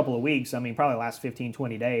new. last couple of weeks. I mean, probably last 15,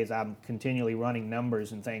 20 days, I'm continually running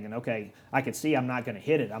numbers and thinking, okay, I could see I'm not going to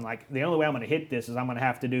hit it. I'm like, the only way I'm going to hit this is I'm going to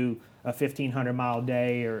have to do a 1,500-mile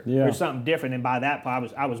day or something different. And by that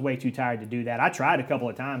point, I was way too tired to do that. I tried a couple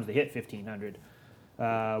of times to hit 1,500,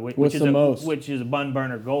 What's the most? which is a bun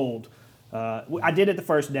burner gold. I did it the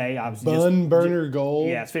first day. I was Bun burner gold.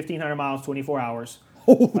 Yeah, it's 1,500 miles, 24 hours.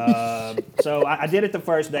 So I did it the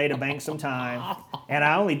first day to bank some time, and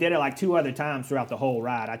I only did it like 2 other times throughout the whole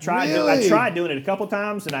ride. I tried doing it a couple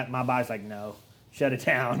times, and my body's like, no, shut it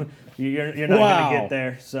down. You're not going to get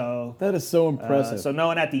there. So That is so impressive. so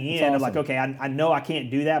knowing at the end, I'm like, awesome. okay, I know I can't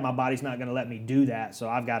do that. My body's not going to let me do that. So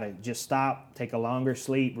I've got to just stop, take a longer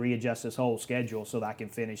sleep, readjust this whole schedule so that I can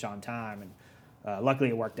finish on time. And luckily,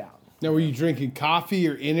 it worked out. Now, were you drinking coffee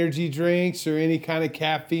or energy drinks or any kind of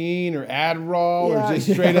caffeine or Adderall or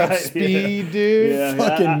just straight up speed, dude? Yeah,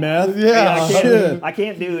 Fucking meth. Yeah, shit. I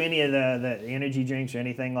can't do any of the energy drinks or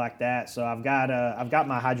anything like that. So I've got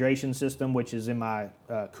my hydration system, which is in my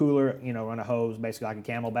cooler. You know, run a hose, basically like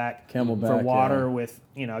a Camelback. Camelback, for water yeah. with,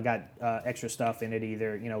 you know, I got extra stuff in it,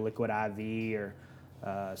 either, you know, liquid IV or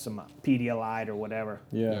some Pedialyte or whatever.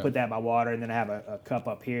 Yeah. Put that in my water, and then I have a cup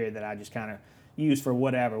up here that I just kind of use for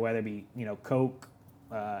whatever, whether it be, you know, Coke,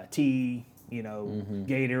 tea, you know,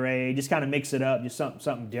 Gatorade. Just kind of mix it up, just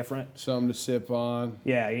something different. Something to sip on.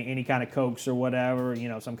 Yeah, any kind of Cokes or whatever, you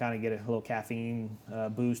know, some kind of get a little caffeine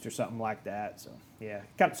boost or something like that. So, yeah.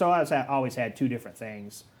 So I always had 2 different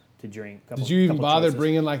things to drink. Did you even couple bother choices.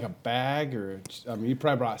 bringing like a bag or, I mean, you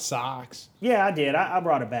probably brought socks. Yeah, I did. I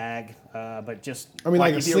brought a bag, but just... I mean,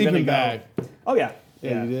 like a if you were gonna sleeping go- bag. Oh, yeah.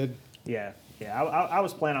 Yeah, you did? Yeah. I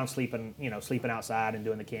was planning on sleeping outside and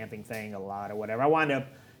doing the camping thing a lot or whatever. I wound up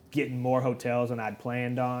getting more hotels than I'd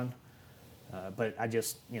planned on. But I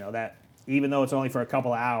just, you know, that even though it's only for a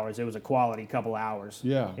couple of hours, it was a quality couple of hours.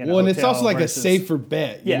 Yeah. in a Well, and it's hotel also like versus- a safer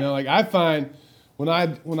bet. You Yeah. know, like I find when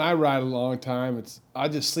I ride a long time, I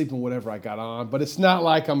just sleep in whatever I got on. But it's not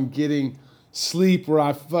like I'm getting sleep where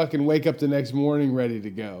I fucking wake up the next morning ready to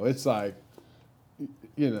go. It's like,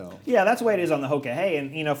 you know. Yeah, that's the way it is on the Hoka Hey.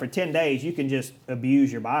 And, you know, for 10 days, you can just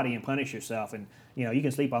abuse your body and punish yourself. And, you know, you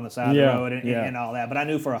can sleep on the side of the road and all that. But I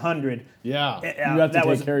knew for 100, Yeah. You have to take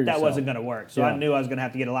care of that yourself. wasn't going to work. So Yeah. I knew I was going to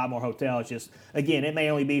have to get a lot more hotels. Just, again, it may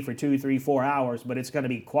only be for 2, 3, 4 hours, but it's going to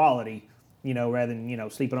be quality, you know, rather than, you know,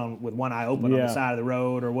 sleeping on with one eye open on Yeah. the side of the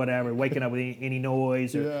road or whatever, waking up with any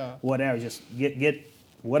noise or Yeah. whatever. Just get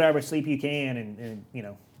whatever sleep you can and, you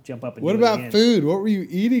know, jump up and What do it about again. food? What were you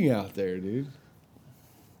eating out there, dude?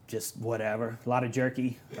 Just whatever. A lot of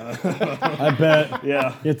jerky. I bet.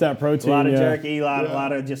 Yeah. Get that protein. A lot of yeah. jerky, a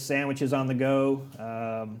lot of just sandwiches on the go.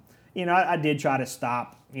 You know, I did try to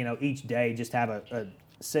stop, you know, each day, just have a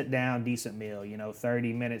sit down, decent meal, you know,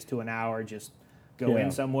 30 minutes to an hour, just go Yeah.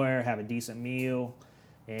 in somewhere, have a decent meal.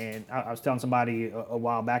 And I was telling somebody a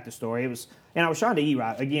while back the story. And I was trying to eat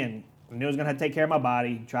right. Again, I knew I was going to have to take care of my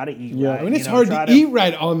body, try to eat Yeah. right. I mean, it's you know, hard try to eat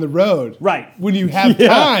right on the road. Right. When you have Yeah.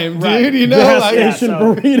 time, dude. Right. You know, Gas like Yeah, station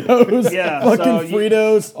so- burritos. Yeah, Fucking so you-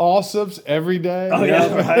 Fritos. Allsups every day. Oh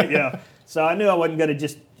yeah, right, yeah. So I knew I wasn't gonna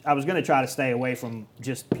I was gonna try to stay away from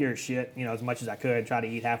just pure shit, you know, as much as I could, try to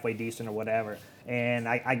eat halfway decent or whatever. And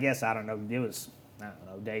I guess, I don't know, it was, I don't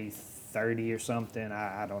know, day 30 or something,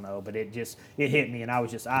 I don't know, but it hit me, and I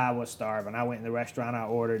was starving. I went in the restaurant, I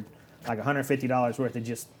ordered like $150 worth of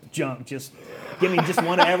just junk. Just give me just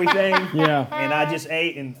one of everything. Yeah. And I just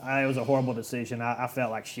ate, and it was a horrible decision. I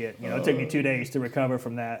felt like shit. You know, it took me 2 days to recover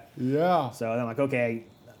from that. Yeah. So I'm like, okay.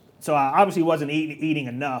 So I obviously wasn't eating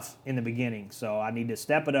enough in the beginning. So I need to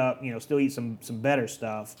step it up. You know, still eat some better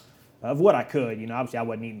stuff of what I could. You know, obviously I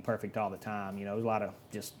wasn't eating perfect all the time. You know, it was a lot of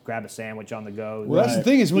just grab a sandwich on the go. Well, that's the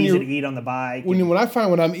thing is when easy you're to eat on the bike. when I find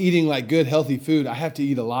when I'm eating like good healthy food, I have to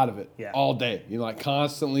eat a lot of it Yeah. all day. You know, like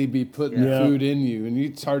constantly be putting Yeah. food in you, and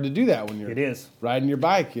it's hard to do that when you're It is. riding your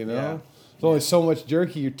bike. You know, Yeah. there's only so much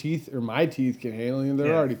jerky your teeth or my teeth can handle, and they're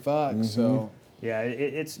Yeah. already fucked. So Yeah,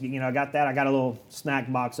 it's, you know, I got that. I got a little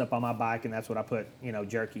snack box up on my bike, and that's what I put, you know,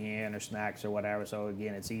 jerky in or snacks or whatever. So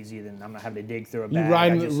again, it's easy. Then I'm not having to dig through a you bag.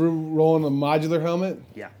 riding, I just, rolling a modular helmet.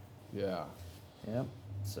 yeah, Yeah. yeah.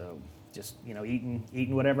 So just, you know, eating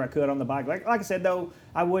whatever I could on the bike. Like I said though,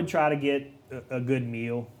 I would try to get a good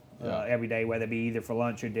meal Yeah. every day, whether it be either for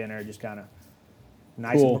lunch or dinner. Just kind of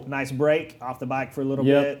Cool. nice break off the bike for a little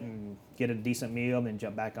Yep. bit and get a decent meal, and then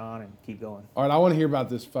jump back on and keep going. All right, I want to hear about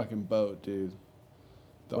this fucking boat, dude.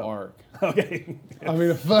 The Ark. Okay. I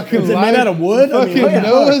mean, a fucking Is it made out of wood? I mean, Fucking oh, yeah.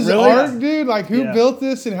 Noah's Really? Ark, dude. Like, who Yeah. built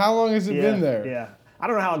this, and how long has it been there? Yeah. I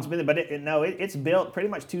don't know how it's been there, but it's built pretty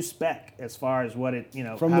much to spec as far as what it, you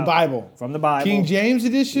know. From the Bible. From the Bible. King James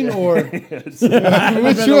edition, or Yes. which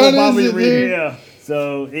one is it, dude? Yeah.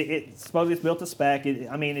 So it's supposedly it's built to spec.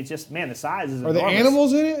 I mean, it's just, man, the size is Are enormous. there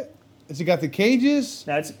animals in it? Has it got the cages?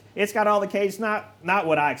 No, it's got all the cages, not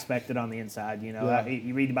what I expected on the inside. You know, Yeah.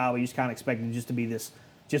 you read the Bible, you just kind of expect it just to be this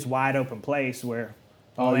just wide open place where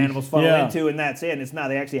all Oh, the you- animals funnel Yeah. into, and that's it. And it's not.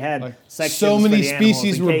 They actually had Like, sections so many for the animals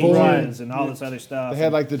species and were born. cages and all this other stuff. They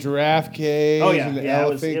had like the giraffe cage oh yeah, and the yeah.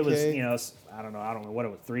 elephant It was cage. you know, I don't know what it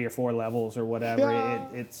was, 3 or 4 levels or whatever. Yeah.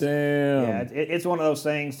 It's Damn. yeah, it's one of those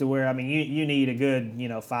things to where, I mean, you need a good, you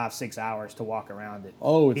know, 5-6 hours to walk around it.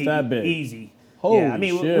 Oh, it's that big. Easy. Holy yeah, I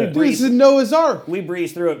mean, shit. we Dude, this breezed is Noah's Ark. we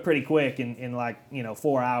breezed through it pretty quick in like, you know,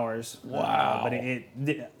 4 hours. Wow. But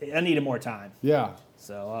I needed more time, Yeah.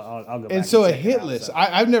 so I'll go back. And so a check it hit out, list. so.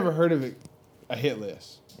 I've never heard of it. A hit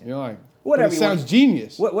list. You know, like Whatever It you sounds want.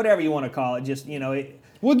 genius. Whatever you want to call it, just, you know,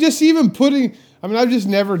 Well, just even putting. I mean, I've just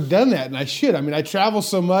never done that, and I should. I mean, I travel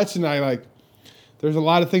so much, and I like. There's a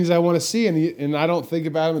lot of things I want to see, and I don't think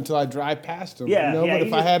about them until I drive past them. Yeah, you know? yeah, But you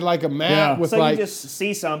if I just- had like a map Yeah. with so like, you just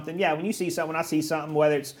see something. Yeah, when you see something, when I see something,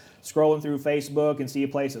 whether it's scrolling through Facebook and see a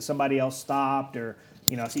place that somebody else stopped, or,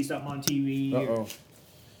 you know, I see something on TV. or- uh-oh.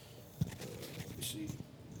 See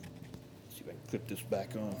if I can clip this back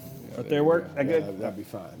on. Up there work? Yeah, That good? that'd be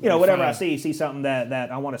fine. You know, whatever I Fine. see something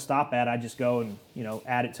that I want to stop at, I just go and, you know,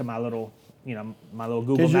 add it to my little, you know, my little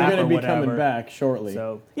Google Because you're map going or to be whatever. coming back shortly.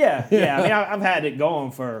 So yeah. I mean, I've had it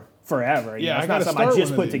going for forever. You Yeah, know, I it's not gotta something I start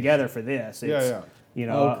just one of put these. together for this. It's, Yeah. You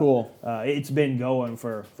know, Oh, cool. It's been going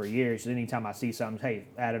for years. Anytime I see something, hey,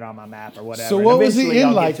 add it on my map or whatever. So And what was it eventually in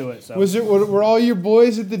I'll like? Get to it, so. Was it were all your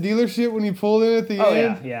boys at the dealership when you pulled in at the Oh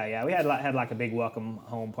end? yeah. We had like a big welcome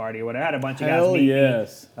home party or whatever. I had a bunch of guys Hell meet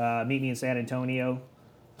yes. me in San Antonio.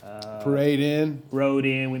 Parade in. Rode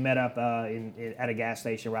in. We met up at a gas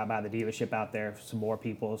station right by the dealership out there. Some more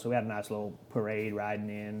people, so we had a nice little parade riding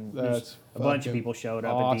in. That's a bunch of fucking people showed up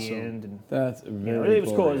at awesome. the end, and That's you know, very it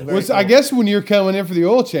was cool. It was very Was cool. I guess when you're coming in for the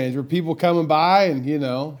oil change, were people coming by and you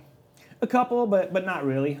know? A couple, but not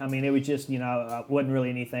really. I mean, it was just, you know, wasn't really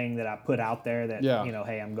anything that I put out there that, Yeah. you know,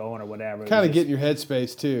 hey, I'm going or whatever. It Kind was of just- getting your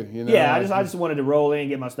headspace too, you know? Yeah, like- I just wanted to roll in,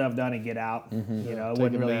 get my stuff done, and get out. You know, it Take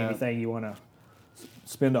wasn't a really nap. anything you want to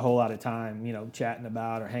spend a whole lot of time, you know, chatting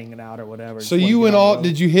about or hanging out or whatever. So Just you wanted went to get on all? the road.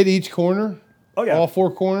 Did you hit each corner? Oh yeah, All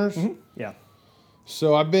 4 corners. yeah.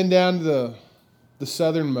 So I've been down to the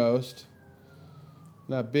southernmost,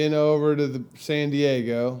 and I've been over to the San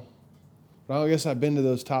Diego. But I guess I've been to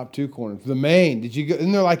those top 2 corners. The Maine. Did you go?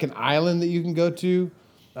 Isn't there like an island that you can go to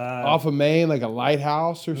off of Maine, like a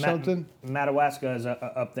lighthouse or something? Madawaska is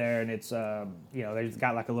up there, and it's you know, they've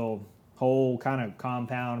got like a little whole kind of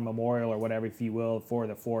compound memorial or whatever, if you will, for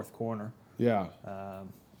the 4th corner. Yeah.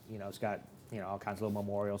 You know, it's got, you know, all kinds of little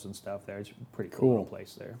memorials and stuff there. It's a pretty cool, Cool. little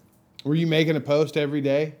place there. Were you making a post every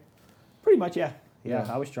day? Pretty much, yeah. Yeah,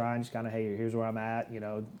 Yeah. I was trying, just kind of, hey, here's where I'm at, you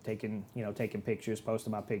know, taking pictures,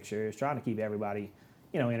 posting my pictures, trying to keep everybody,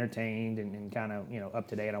 you know, entertained and kind of, you know, up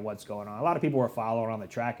to date on what's going on. A lot of people were following on the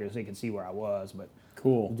trackers; they could see where I was, but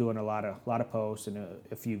Cool. doing a lot of posts and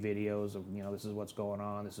a few videos of, you know, this is what's going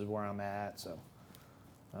on, this is where I'm at. So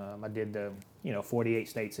I did the, you know, 48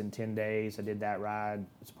 states in 10 days. I did that ride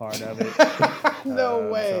as part of it. No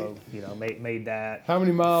way. So, you know, made that. How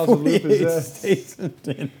many miles of loop is that? States in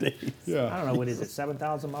 10 days. Yeah. I don't know, what is it,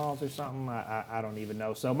 7,000 miles or something? I don't even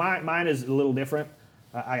know. So mine is a little different.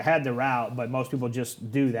 I had the route, but most people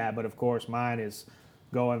just do that. But of course, mine is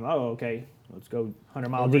going. Oh, okay, let's go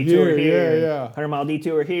 100-mile Over detour here, here, yeah. 100-mile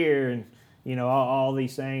detour here, and all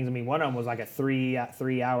these things. I mean, one of them was like a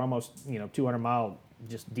 3-hour, almost 200-mile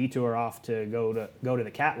just detour off to go to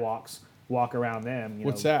the catwalks, walk around them.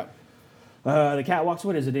 What's that? The catwalks,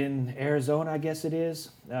 what is it, in Arizona, I guess it is?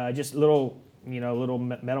 Just little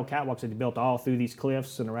metal catwalks that they built all through these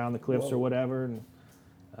cliffs and around the cliffs or whatever. And,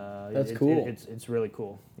 That's cool. It's really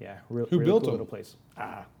cool. Yeah. Who really built cool them? little place.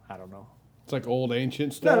 I don't know. It's like old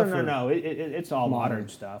ancient stuff? No. It's all modern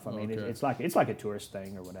stuff. I mean, Okay. it's like a tourist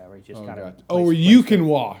thing or whatever. It's just Oh, kind of. gotcha. Oh, where you can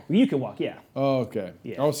walk. You can walk, yeah. Oh, okay.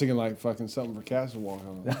 Yeah. I was thinking like fucking something for cats to walk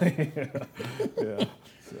on. Yeah.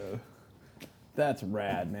 That's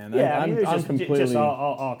rad, man. Yeah, I mean, there's I'm just, completely. just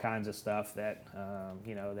all kinds of stuff that,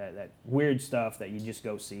 that weird stuff that you just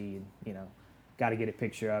go see and, got to get a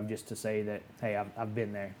picture of just to say that, hey, I've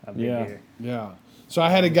been there. I've been Yeah. here. Yeah. So I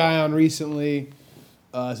had a guy on recently.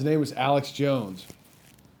 His name was Alex Jones.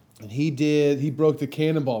 And he broke the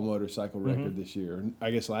Cannonball motorcycle record this year.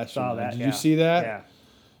 I guess last Saw year. that. Did yeah. you see that? Yeah.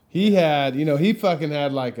 He had, he fucking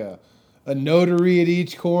had like a notary at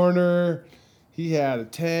each corner. He had a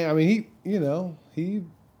tank. I mean,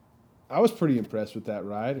 I was pretty impressed with that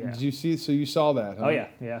ride. Yeah. Did you see? So you saw that, huh? Oh,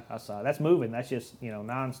 yeah, I saw it. That's moving. That's just,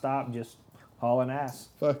 nonstop, just hauling ass.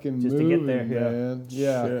 Fucking Just to moving, get there, yeah. man.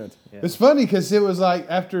 Yeah. Shit. Yeah. It's funny because it was like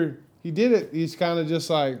after he did it, he's kind of just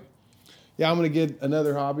like, yeah, I'm going to get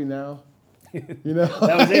another hobby now. That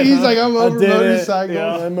was it, He's huh? like, I'm I over did it. motorcycles.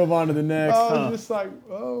 Yeah. Then move on to the next. I was just like,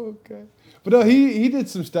 oh, okay. But no, he did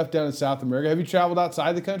some stuff down in South America. Have you traveled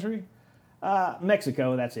outside the country?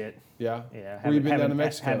 Mexico, that's it. Yeah. Yeah. Where you been down to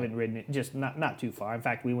Mexico? Haven't ridden it, just not too far. In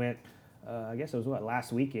fact, we went, I guess it was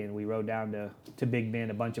last weekend, we rode down to Big Bend.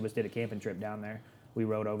 A bunch of us did a camping trip down there. We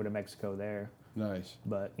rode over to Mexico there. Nice.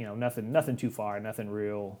 But, nothing too far, nothing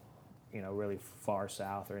real, really far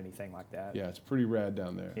south or anything like that. Yeah, it's pretty rad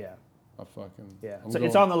down there. Yeah. I fucking. Yeah. I'm So going-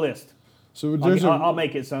 it's on the list. So there's I'll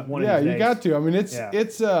make it one yeah, of these you days. got to. I mean, Yeah.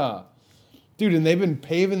 it's dude, and they've been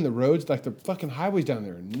paving the roads, like the fucking highways down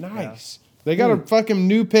there are nice. They got a fucking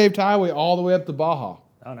new paved highway all the way up to Baja.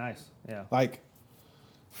 Oh, nice. Yeah. Like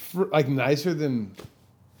nicer than,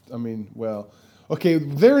 I mean, well, okay,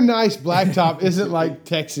 their nice blacktop isn't like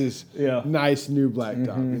Texas Yeah. nice new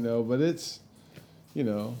blacktop, but it's,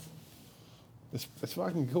 it's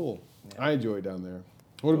fucking cool. I enjoy it down there.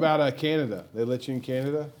 What about Canada? They let you in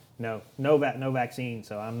Canada? No vaccine,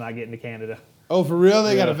 so I'm not getting to Canada. Oh, for real?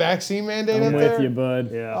 They got a Yeah. vaccine mandate I'm up with there? you,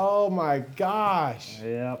 bud. Yeah. Oh my gosh.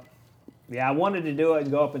 Yep. Yeah, I wanted to do it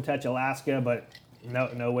and go up and touch Alaska, but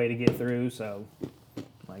no way to get through. So,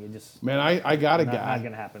 it just Man, I got a not guy.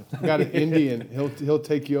 gonna happen. I got an Indian. He'll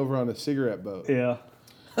take you over on a cigarette boat. Yeah.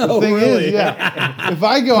 The thing is, yeah. If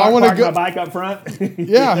I go, I want to Park go. my bike up front.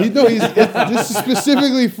 Yeah, this is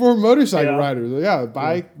specifically for motorcycle Yeah. riders. Yeah,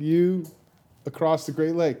 bike you across the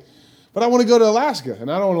Great Lake. But I want to go to Alaska, and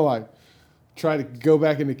I don't want to try to go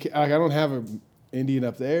back into. I don't have an Indian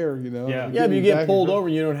up there, Yeah. Yeah, but you back get and pulled forth. over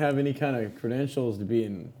and you don't have any kind of credentials to be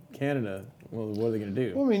in Canada. Well, what are they going to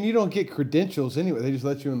do? Well, I mean, you don't get credentials anyway. They just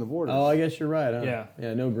let you on the border. Oh, I guess you're right. Huh? Yeah.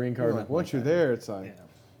 Yeah, no green card. Like, nothing once like you're that. there, it's like, Yeah.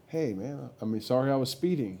 hey, man, I mean, sorry I was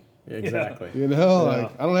speeding. Yeah, exactly. You know, Yeah.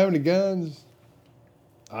 like I don't have any guns.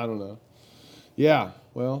 I don't know. Yeah,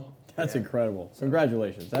 well, That's incredible.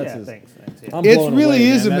 Congratulations. That's Yeah, just, thanks. Yeah. I'm it blown really away,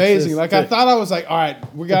 is man. That's amazing. just- Like I thought, I was like, all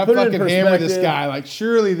right, we got to put it in fucking hammer this perspective. guy. Like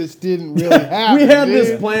surely this didn't really happen. we had dude.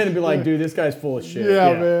 this plan to be like, dude, this guy's full of shit.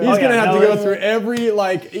 Yeah, man. He's Oh, gonna yeah, have no, to go it's- through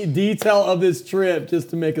every detail of this trip just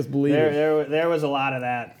to make us believe. it. There was a lot of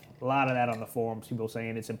that. A lot of that on the forums. People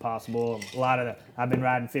saying it's impossible. A lot of the, I've been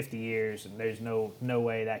riding 50 years and there's no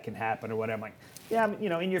way that can happen or whatever. I'm like, yeah,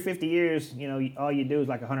 in your 50 years, all you do is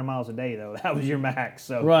like 100 miles a day though. That was your max.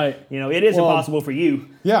 So Right. it is Well, impossible for you.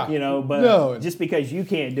 Yeah. But No. just because you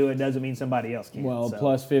can't do it doesn't mean somebody else can. Well, so,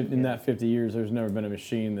 plus in that 50 years, there's never been a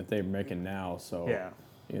machine that they're making now. So Yeah.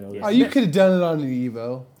 Oh, you could have done it on the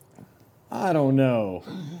Evo. I don't know,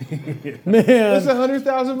 It's man.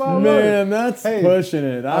 100,000 mile Man, that's Hey, pushing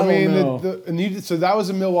it. I mean, don't know. so that was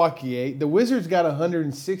a Milwaukee 8. The Wizard's got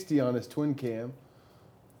 160 on his twin cam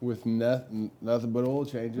with nothing but oil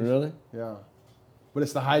changes. Really? Yeah. But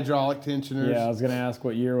it's the hydraulic tensioners. Yeah, I was gonna ask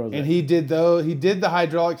what year was And it. he did the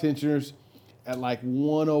hydraulic tensioners at like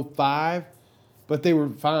 105, but they were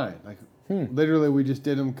fine. Like literally, we just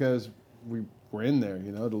did them because we were in there,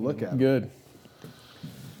 to look at them. Good.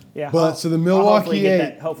 Yeah. But so the I'll Milwaukee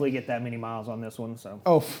 8. hopefully get that many miles on this one. So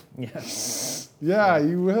Oh, yeah. yeah,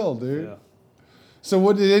 you will, dude. Yeah. So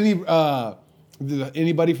what did Did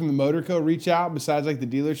anybody from the Motor Co. reach out besides like the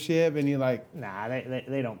dealership? Any like? Nah,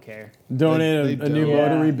 they don't care. Donate They a new don't.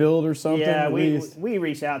 motor Yeah. rebuild or something. Yeah, at we least.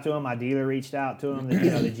 reached out to him. My dealer reached out to him.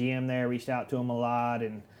 The GM there reached out to him a lot,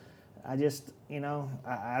 and I just,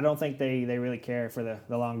 I don't think they really care for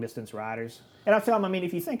the long distance riders. And I tell them, I mean,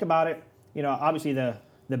 if you think about it, obviously the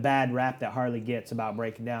bad rap that Harley gets about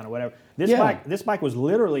breaking down or whatever. This bike was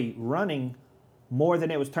literally running more than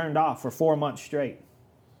it was turned off for 4 months straight.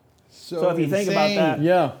 So if you think about insane. that,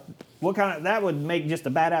 Yeah. that would make just a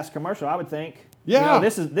badass commercial, I would think. Yeah.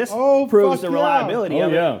 This Oh, proves fuck the yeah. reliability Oh,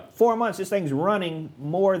 of yeah. it. 4 months, this thing's running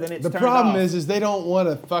more than it's The turned problem off. is they don't want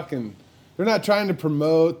to fucking. They're not trying to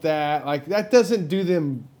promote that. Like that doesn't do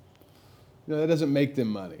them. That doesn't make them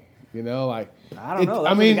money. Like I don't know. Those I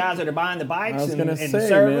are mean, the guys that are buying the bikes and gonna say,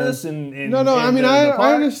 service and no. and I mean, the I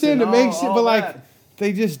parts understand it and makes it, all but like that.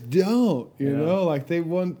 they just don't. You Yeah. know, like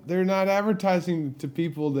they're not advertising to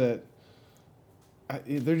people that.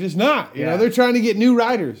 They're just not. You Yeah. know, they're trying to get new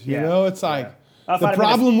riders. You Yeah. know, it's like. Yeah. If The I'd have been a-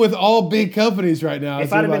 problem with all big companies right now is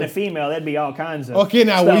If I'd have they're been a like, female, there'd be all kinds of okay,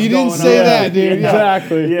 now, stuff well, you didn't going say on. that, dude. Yeah.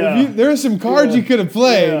 Exactly. Yeah. There are some cards you could have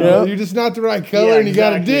played. Yeah. You know? Yep. You're just not the right color, Yeah, and you got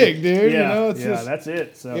to exactly. dig, dude. Yeah, It's just that's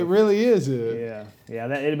it. So it really is it. yeah,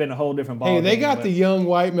 that it'd have been a whole different ball. Hey, they game, got but- the young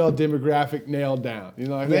white male demographic nailed down.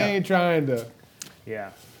 Like they Yeah. ain't trying to. yeah,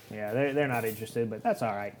 they're not interested, but that's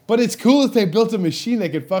all right. But it's cool that they built a machine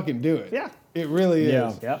that could fucking do it. Yeah. It really is.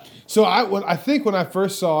 Yeah. Yep. So I think when I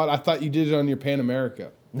first saw it, I thought you did it on your Pan America.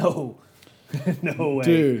 No, no way,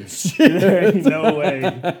 Dude, There ain't no way.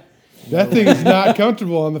 that thing is not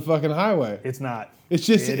comfortable on the fucking highway. It's not. It's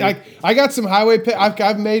just It like I got some highway.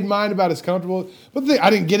 I've made mine about as comfortable, but I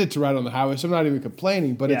didn't get it to ride on the highway, so I'm not even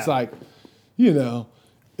complaining. But it's Yeah. like,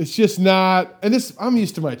 it's just not. And I'm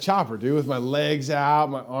used to my chopper, dude, with my legs out,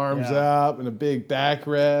 my arms Yeah. up, and a big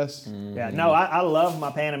backrest. Yeah, no, I love my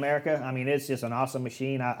Pan America. I mean, it's just an awesome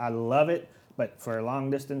machine. I love it. But for long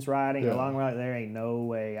distance riding, Yeah. a long ride, there ain't no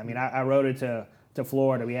way. I mean, I rode it to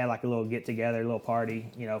Florida. We had like a little get together, a little party,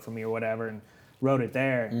 for me or whatever, and rode it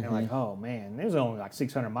there. And like, oh man, it was only like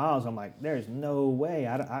 600 miles. I'm like, there's no way.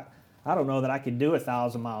 I don't know that I could do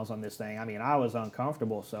 1,000 miles on this thing. I mean, I was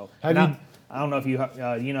uncomfortable. So Have and you- I don't know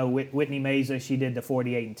if Whitney Mesa, she did the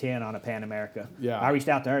 48 and 10 on a Pan America. Yeah. I reached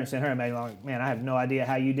out to her and sent her a mail like, man, I have no idea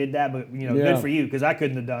how you did that, but Yeah. good for you because I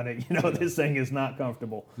couldn't have done it. This thing is not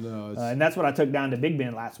comfortable. No, it's- And that's what I took down to Big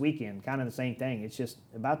Bend last weekend. Kind of the same thing. It's just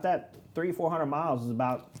about that 300-400 miles is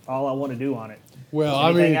about all I want to do on it. Well, So I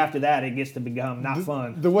anything mean, after that, it gets to become not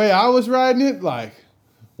fun. the way I was riding it, like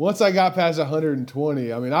once I got past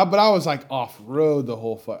 120, I mean, but I was like off road the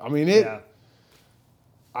whole fuck. I mean, Yeah.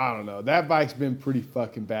 I don't know. That bike's been pretty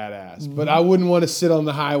fucking badass. But I wouldn't want to sit on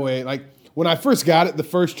the highway. Like when I first got it, the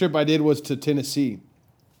first trip I did was to Tennessee.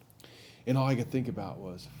 And all I could think about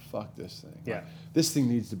was, fuck this thing. Yeah. Like, this thing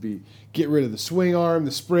needs to get rid of the swing arm,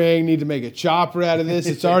 the spring, need to make a chopper out of this.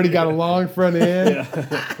 It's already got a long front end.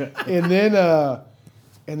 And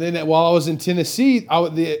then while I was in Tennessee,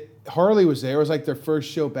 the Harley was there. It was like their first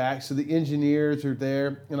show back, so the engineers are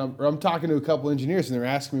there, and I'm talking to a couple engineers, and they're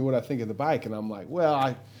asking me what I think of the bike, and I'm like, well,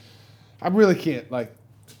 I really can't, like,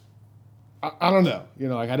 I don't know,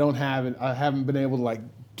 like I haven't been able to like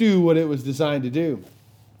do what it was designed to do,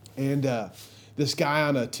 and this guy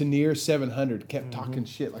on a Tenier 700 kept talking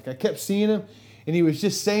shit, like I kept seeing him, and he was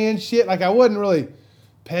just saying shit, like I wasn't really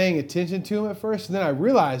paying attention to him at first, and then I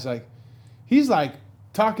realized like he's like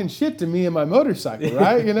talking shit to me and my motorcycle,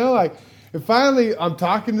 right? And finally I'm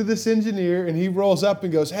talking to this engineer and he rolls up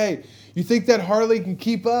and goes, hey, you think that Harley can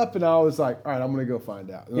keep up? And I was like, all right, I'm going to go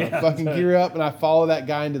find out. And I fucking gear up and I follow that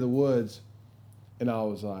guy into the woods. And I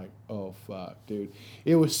was like, oh, fuck, dude.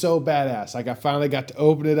 It was so badass. Like I finally got to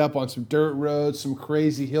open it up on some dirt roads, some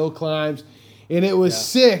crazy hill climbs. And it was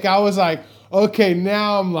sick. I was like, okay,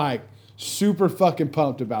 now I'm like super fucking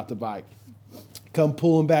pumped about the bike. Come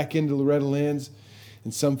pulling back into Loretta Lynn's.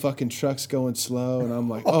 And some fucking truck's going slow, and I'm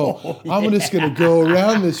like, I'm just gonna go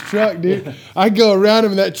around this truck, dude. I go around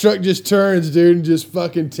him, and that truck just turns, dude, and just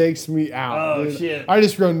fucking takes me out. Oh, dude. shit. I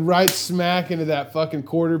just run right smack into that fucking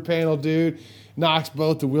quarter panel, dude. Knocks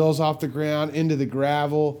both the wheels off the ground into the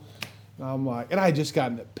gravel. And I'm like, and I just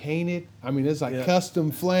gotten it painted. I mean, it's like custom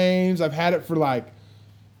flames. I've had it for like,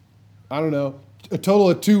 I don't know, a total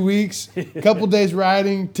of 2 weeks, a couple days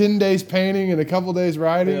riding, 10 days painting, and a couple days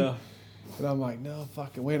riding. Yeah. And I'm like, no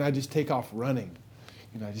fucking way. And I just take off running.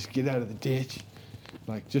 I just get out of the ditch.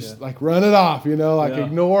 Like, like run it off,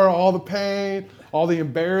 ignore all the pain, all the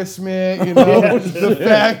embarrassment, the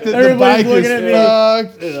fact that the bike looking is at me.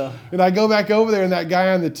 fucked. Yeah. And I go back over there and that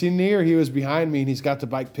guy on the Tenier, he was behind me and he's got the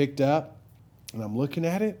bike picked up. And I'm looking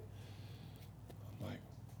at it. I'm like,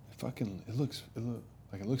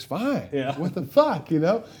 it looks fine. Yeah. What the fuck, you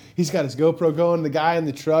know? He's got his GoPro going. The guy in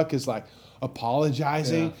the truck is like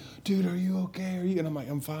apologizing. Yeah. Dude, are you okay? Are you? And I'm like,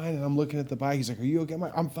 I'm fine. And I'm looking at the bike. He's like, are you okay? I'm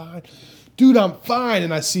like, I'm fine. Dude, I'm fine.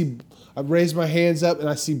 And I raise my hands up and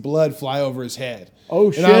I see blood fly over his head.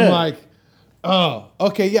 Oh, shit. And I'm like, oh,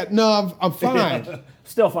 okay, yeah, no, I'm fine.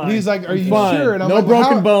 Still fine. And he's like, are you fine. sure? And I'm No like,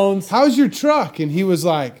 broken bones. How's your truck? And he was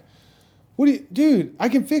like, dude, I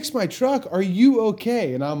can fix my truck. Are you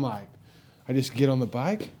okay? And I'm like, I just get on the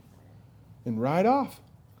bike and ride off.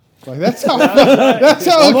 Like that's how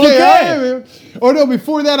okay I am. Or no,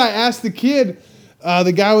 before that I asked the kid,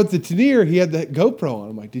 the guy with the Tenier, he had the GoPro on.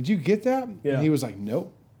 I'm like, did you get that? Yeah. And he was like,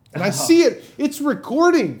 nope. And I see it. It's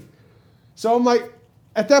recording. So I'm like,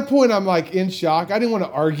 at that point, I'm like in shock. I didn't want to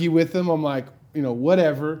argue with him. I'm like,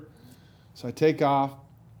 whatever. So I take off.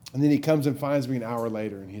 And then he comes and finds me an hour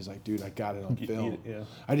later. And he's like, dude, I got it on film. Yeah.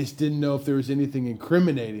 I just didn't know if there was anything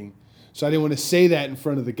incriminating. So I didn't want to say that in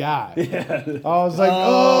front of the guy. Yeah. I was like,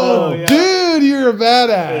 oh, yeah. dude, you're a badass.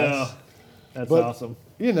 Yeah. That's But- awesome.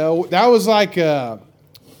 That was like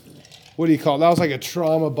what do you call it? That was like a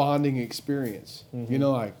trauma bonding experience. Mm-hmm.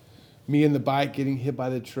 Like me and the bike getting hit by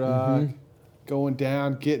the truck, going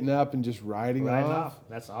down, getting up, and just riding off.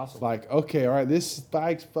 That's awesome. Like, okay, all right, this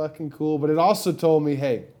bike's fucking cool. But it also told me,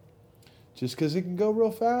 hey, just because it can go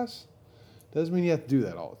real fast doesn't mean you have to do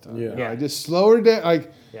that all the time. Yeah. Yeah. Just slow her down.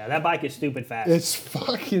 Like, Yeah, that bike is stupid fast. it's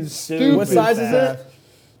fucking stupid. What size is fast.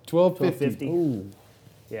 it? 1250. 1250. Ooh,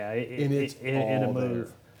 Yeah, And it's it'll all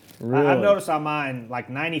move. really? I've noticed on mine, like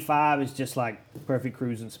 95 is just like perfect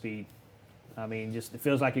cruising speed. I mean, just it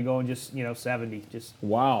feels like you're going just 70. Just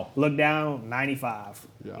Wow. look down 95.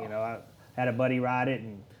 Yeah. I had a buddy ride it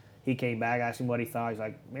and he came back, asked him what he thought. He's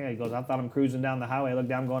like, man, he goes, I thought I'm cruising down the highway. I look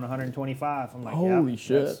down, I'm going 125. I'm like, Holy yeah,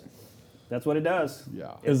 shit. That's what it does.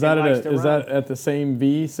 Yeah. It- Is it that likes at to is run. that at the same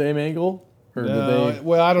V, same angle? Or No, do they?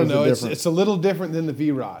 well, I don't is it know. different? It's a little different than the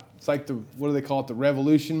V-Rod. It's like what do they call it? The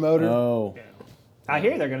Revolution motor. Oh, Yeah. I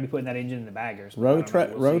hear they're going to be putting that engine in the baggers. but I don't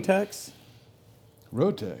know. We'll see. Rotex.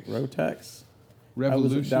 Rotex. Rotex.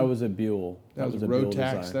 Revolution. That was a Buell. That was a Buell Rotax.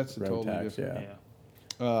 design. That's a totally Rotax, different-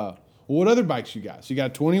 Yeah. Yeah. What other bikes you got? So you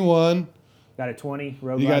got 21. Got a 20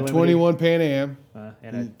 Road You Glide got Limited, 21 Pan Am.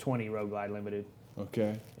 and a 20 Road Glide Limited.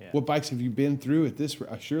 Okay. Yeah. What bikes have you been through at this?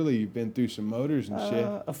 Surely you've been through some motors and shit.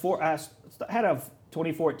 I had a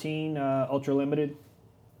 2014 Ultra Limited.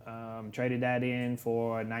 Traded that in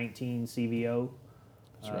for a 19 CVO.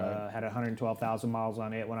 That's right. Had 112,000 miles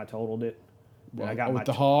on it when I totaled it. Then I got with my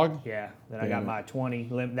the hog. Yeah. Then I got my 20.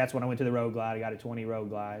 That's when I went to the Road Glide. I got a 20 Road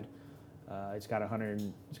Glide. It's got 100.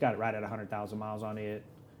 It's got it right at 100,000 miles on it.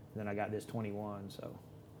 And then I got this 21. So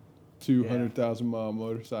 200,000 mile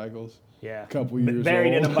motorcycles. yeah, Couple years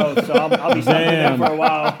buried in old. them both. So I'll be stuck in them for a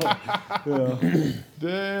while.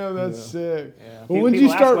 Damn, that's sick. Yeah. Well, when did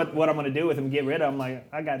People you start? ask what I'm going to do with them, get rid of them. Like,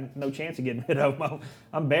 I got no chance of getting rid of them.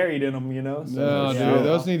 I'm buried in them, So, No, yeah, dude,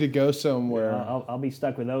 those need to go somewhere. I'll be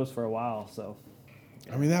stuck with those for a while. So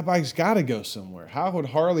I mean, that bike's got to go somewhere. How would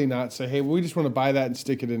Harley not say, "Hey, we just want to buy that and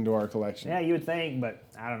stick it into our collection"? yeah, you would think, but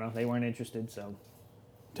I don't know. They weren't interested. So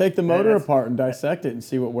Take the motor that's- apart and dissect it and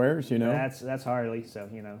see what wears. that's Harley. So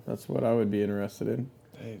That's what I would be interested in.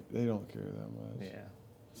 They don't care that much. yeah.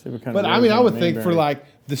 See what kind But of I wears mean, I on would the think main for bearing. like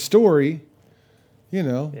the story,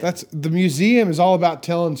 that's the museum is all about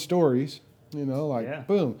telling stories. Yeah.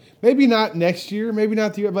 Boom. Maybe not next year, maybe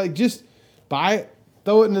not the year, but like just buy it,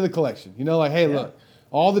 throw it into the collection. Like, hey, look,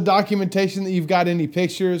 all the documentation that you've got, any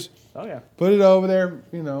pictures, Oh yeah. put it over there.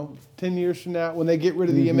 10 years from now, when they get rid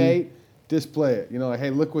of the Mm-hmm. M8, display it. Like, hey,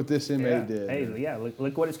 look what this M8 Yeah. did. Hey, yeah.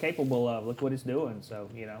 Look what it's capable of. Look what it's doing. So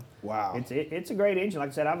Wow. It's a great engine. Like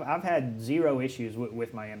I said, I've had zero issues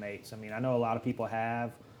with my M8s. I mean, I know a lot of people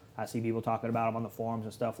have. I see people talking about them on the forums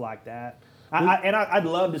and stuff like that. I'd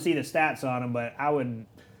love to see the stats on them, but I would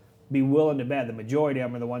be willing to bet the majority of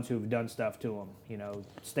them are the ones who've done stuff to them.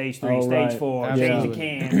 Stage 3, Oh, stage right. 4, Absolutely.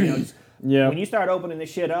 change the can. Just, Yeah. When you start opening this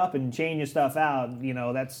shit up and changing stuff out,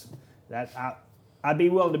 I'd be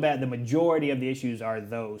willing to bet the majority of the issues are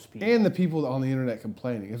those people. And the people on the internet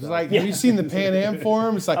complaining. It's like, have you seen the Pan Am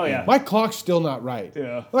forum? It's like, Oh, yeah. my clock's still not right.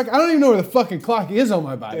 Yeah. Like, I don't even know where the fucking clock is on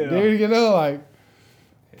my bike, Yeah. dude.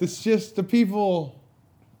 It's just the people,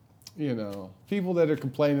 people that are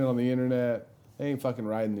complaining on the internet, they ain't fucking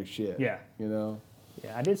riding their shit. Yeah. Yeah,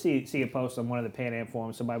 Yeah, I did see a post on one of the Pan Am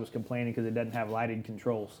forums. Somebody was complaining because it doesn't have lighted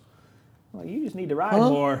controls. Well, you just need to ride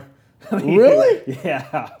more. I mean, Really?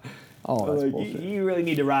 Yeah. Oh, that's Like, bullshit. you really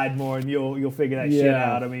need to ride more, and you'll figure that shit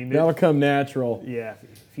out. I mean, that'll come natural. yeah.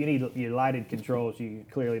 If you need your lighted controls, you're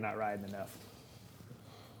clearly not riding enough.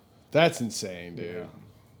 That's insane, dude.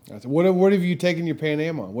 What have you taken your Pan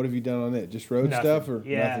Am on? What have you done on it? Just road Nothing. stuff or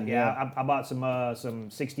yeah, nothing? yeah. I bought some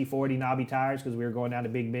 60/40 knobby tires because we were going down to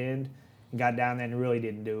Big Bend and got down there and really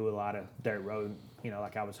didn't do a lot of dirt road,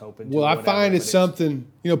 like I was hoping to. Well, or I whatever, find but it's something,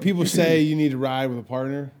 people say you need to ride with a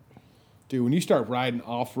partner. Dude, when you start riding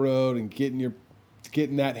off road and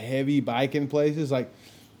getting that heavy bike in places, like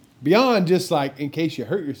beyond just like in case you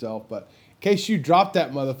hurt yourself, but in case you drop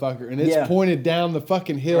that motherfucker and it's Yeah. pointed down the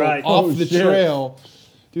fucking hill Right. off Oh, the shit. trail.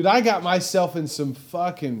 Dude, I got myself in some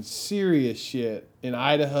fucking serious shit in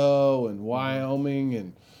Idaho and Wyoming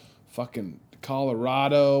and fucking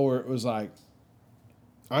Colorado where it was like,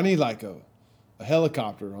 I need like a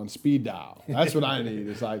helicopter on speed dial. That's what I need.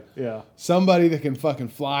 It's like Yeah. somebody that can fucking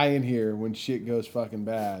fly in here when shit goes fucking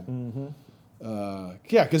bad.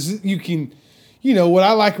 Yeah, because you can, what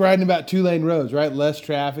I like riding about 2-lane roads, right? Less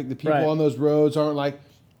traffic. The people Right. on those roads aren't like,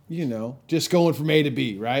 just going from A to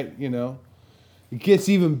B, right? It gets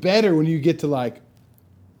even better when you get to like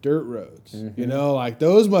dirt roads. Like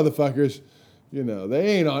those motherfuckers, they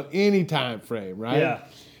ain't on any time frame, right? Yeah.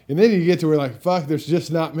 And then you get to where like, fuck, there's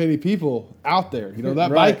just not many people out there.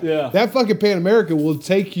 That Right, bike, yeah. that fucking Pan America will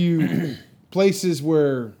take you places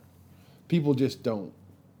where people just don't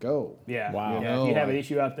go. Yeah. Wow. Yeah. If you have an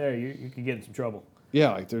issue out there, you could get in some trouble.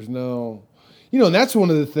 Yeah, like there's no, and that's one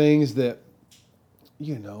of the things that,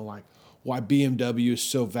 like why BMW is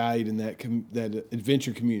so valued in that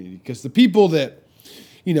adventure community. Because the people that,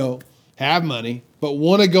 have money but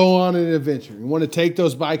want to go on an adventure and want to take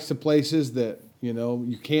those bikes to places that,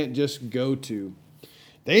 you can't just go to,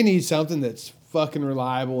 they need something that's fucking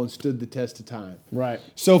reliable and stood the test of time. Right.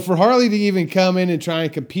 So for Harley to even come in and try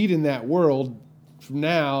and compete in that world from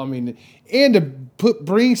now, and to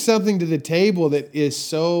bring something to the table that is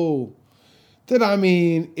so that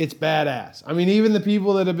it's badass. Even the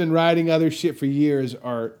people that have been riding other shit for years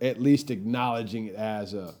are at least acknowledging it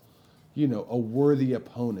as a worthy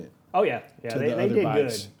opponent. Oh yeah, yeah. To They the other did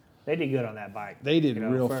bikes. good. They did good on that bike. They did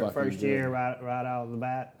real fucking first good. year right out of the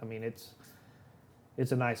bat.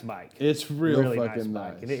 It's a nice bike. It's real really fucking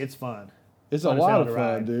nice bike. nice. It's fun. It's a fun as lot hell of to fun,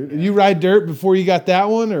 ride. dude. Yeah. You ride dirt before you got that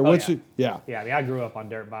one, or what's yeah. it? Yeah, Yeah, I grew up on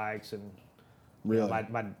dirt bikes, and really.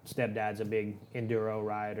 my stepdad's a big enduro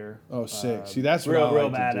rider. Oh, sick. See, that's what real I real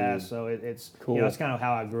like to badass. do. So it's Cool. that's kind of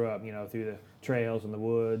how I grew up. Through the trails and the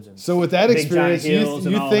woods. And So with that big, giant experience, hills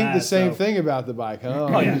and you all think that, the same so- thing about the bike, huh?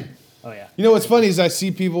 Oh yeah, oh yeah. What's funny is I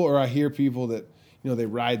see people or I hear people that they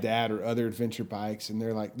ride that or other adventure bikes, and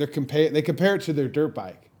they're like they compare it to their dirt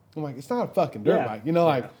bike. I'm like, it's not a fucking dirt Yeah. bike,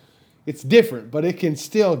 Yeah. it's different, but it can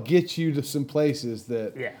still get you to some places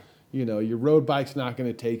that Yeah. your road bike's not going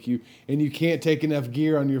to take you, and you can't take enough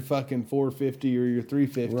gear on your fucking 450 or your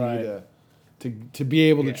 350 Right. to be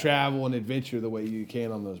able to Yeah. travel and adventure the way you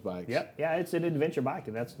can on those bikes. Yep. Yeah, it's an adventure bike,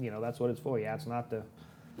 and that's that's what it's for. Yeah, it's not the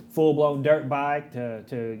full blown dirt bike to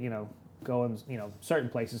go in certain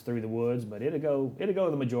places through the woods, but it'll go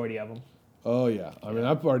the majority of them. Oh yeah,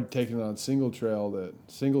 I've already taken it on single track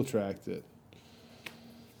that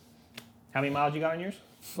How many miles you got on yours?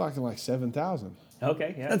 fucking like 7,000.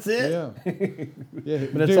 Okay, yeah. That's it. Yeah, yeah.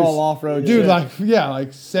 But it's all off-road Dude, shit.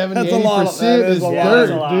 like 70, That's a lot of- 80% that is is a lot. dirt,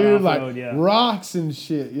 That's a lot dude. off-road, Like yeah. rocks and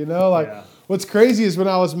shit. Yeah. What's crazy is when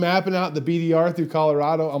I was mapping out the BDR through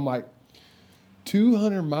Colorado, I'm like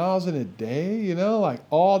 200 miles in a day.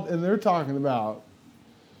 And they're talking about.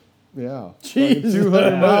 Yeah, Jesus.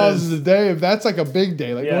 200 miles a day. If that's like a big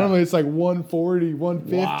day, like Yeah. normally it's like 140,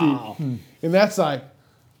 150, Wow. and that's like,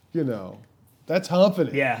 that's humping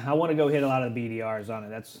it. Yeah, I want to go hit a lot of the BDRs on it.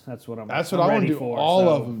 That's what I'm. That's what I'm I want ready to do. for. All so,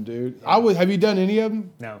 of them, dude. Have you done any of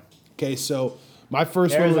them? No, Okay, so my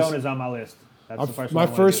first one was Arizona's on my list. That's the first my one.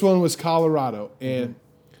 I wanna first do. one was Colorado, and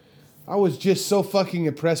I was just so fucking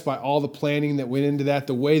impressed by all the planning that went into that,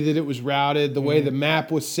 the way that it was routed, the way the map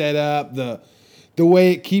was set up, the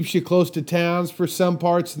way it keeps you close to towns for some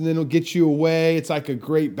parts, and then it'll get you away. It's like a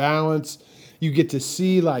great balance. You get to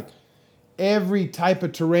see like every type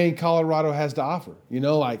of terrain Colorado has to offer.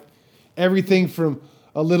 Like everything from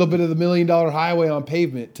a little bit of the $1 Million Highway on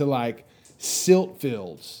pavement to like silt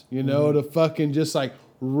fields, to fucking just like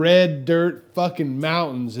red dirt fucking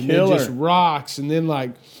mountains and Killer. then just rocks and then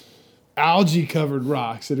like algae covered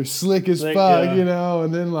rocks that are slick as Slick, fuck, yeah.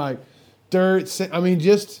 and then like dirt.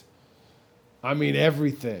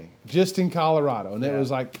 Everything just in Colorado. And it Yeah.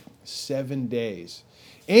 was like 7 days.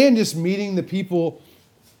 And just meeting the people.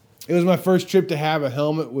 It was my first trip to have a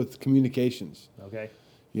helmet with communications. Okay.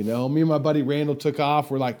 Me and my buddy Randall took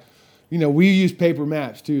off. We're like, we use paper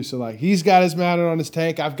maps too. So like he's got his mounted on his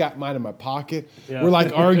tank. I've got mine in my pocket. Yeah. We're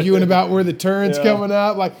like arguing about where the turn's Yeah. coming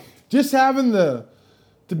up. Like just having the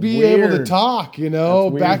to be able to Weird. talk, you know,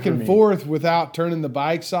 That's weird back for and me. forth without turning the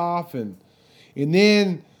bikes off. And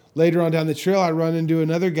then later on down the trail, I run into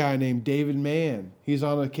another guy named David Mann. He's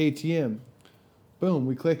on a KTM. Boom,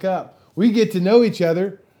 we click up. We get to know each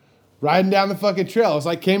other riding down the fucking trail. It's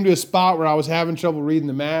like came to a spot where I was having trouble reading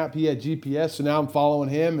the map. He had GPS, so now I'm following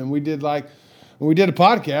him. And when we did a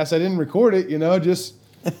podcast, I didn't record it, you know, just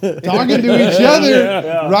talking to each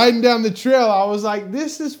other, riding down the trail. I was like,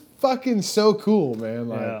 this is fucking so cool, man.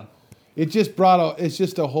 Like, Yeah. it's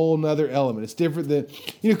just a whole nother element. It's different than,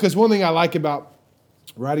 because one thing I like about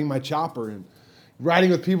riding my chopper and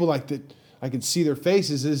riding with people like that, I can see their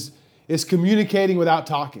faces is communicating without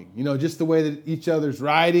talking. You know, just the way that each other's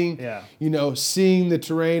riding. Yeah. You know, seeing the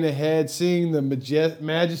terrain ahead, seeing the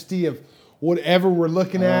majesty of whatever we're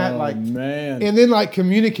looking at, Oh, man. and then like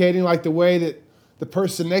communicating like the way that the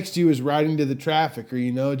person next to you is riding to the traffic,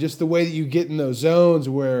 or just the way that you get in those zones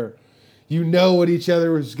where you know what each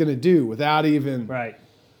other is going to do without even Right.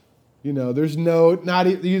 there's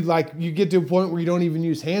you get to a point where you don't even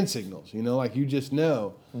use hand signals, like you just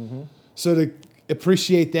know. Mm-hmm. So to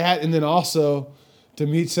appreciate that, and then also to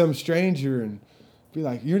meet some stranger and be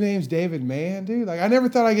like, your name's David Mann, dude. Like, I never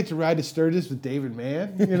thought I'd get to ride to Sturgis with David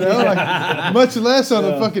Mann, like much less on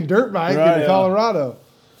a fucking dirt bike in Colorado.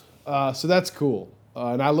 So that's cool.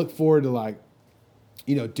 And I look forward to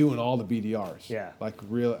doing all the BDRs. Yeah. Like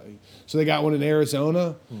real. So they got one in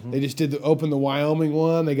Arizona. Mm-hmm. They just open the Wyoming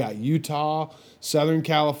one. They got Utah, Southern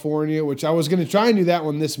California, which I was going to try and do that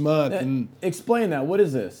one this month. And Explain that. What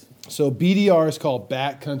is this? so BDR is called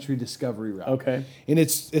Backcountry Discovery Route. Okay. And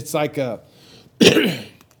it's like it's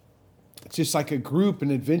just like a group,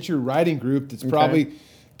 an adventure riding group that's probably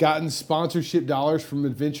gotten sponsorship dollars from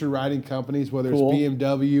adventure riding companies, whether Cool. it's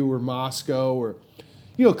BMW or Moscow or,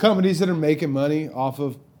 companies that are making money off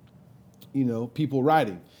of, people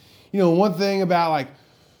riding. One thing about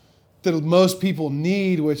that most people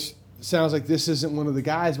need, which sounds like this isn't one of the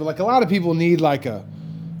guys, but a lot of people need a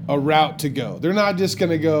route to go. They're not just going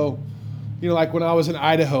to go, like when I was in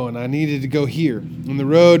Idaho and I needed to go here and the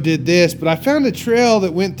road did this, but I found a trail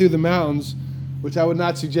that went through the mountains, which I would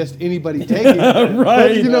not suggest anybody taking.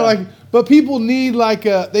 Right. But, but people need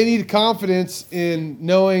they need confidence in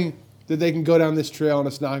knowing that they can go down this trail and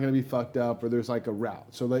it's not going to be fucked up, or there's a route.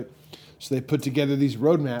 So they put together these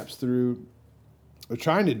road maps through, they're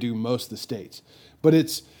trying to do most of the states, but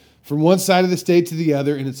it's from one side of the state to the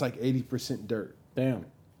other, and it's 80% dirt. Damn.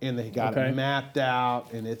 And they got Okay. it mapped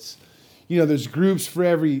out, and it's, there's groups for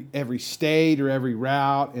every state or every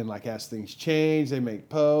route, and as things change, they make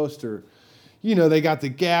posts, or, they got the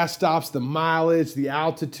gas stops, the mileage, the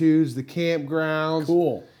altitudes, the campgrounds.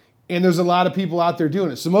 Cool. And there's a lot of people out there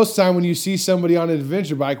doing it. So most of the time when you see somebody on an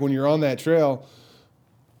adventure bike, when you're on that trail,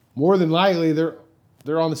 more than likely they're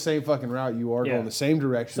on the same fucking route you are, Yeah. going the same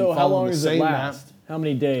direction. So how following long the does it same last? map. How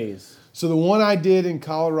many days? So the one I did in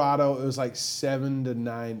Colorado, it was 6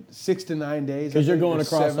 to 9 days. Because I you're think, going or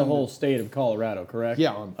across the 7 whole state of Colorado, correct?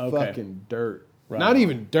 Yeah, on Okay. fucking dirt. Right. Not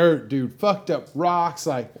even dirt, dude. Fucked up rocks,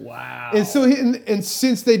 Wow. And so, and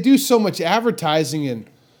since they do so much advertising and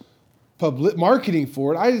public marketing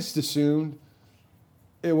for it, I just assumed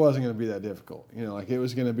it wasn't going to be that difficult. It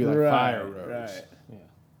was going to be fire roads.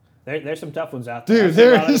 Right. There's some tough ones out there. Dude, I've seen a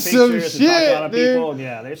there lot of is some pictures and talked to a lot of shit, people. dude.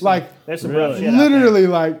 Yeah, there's some Really? rough shit out there.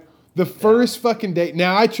 Literally, the first fucking day.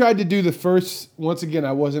 Now, I tried to do the first, once again,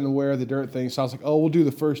 I wasn't aware of the dirt thing, so I was like, oh, we'll do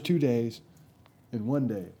the first 2 days in 1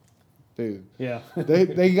 day. Dude. Yeah.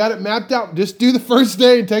 They got it mapped out. Just do the first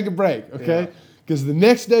day and take a break, okay? Yeah. Because the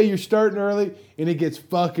next day you're starting early and it gets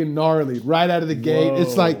fucking gnarly right out of the gate.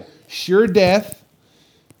 It's Whoa. sure death,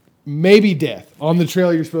 maybe death on the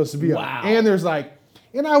trail you're supposed to be Wow. on. And there's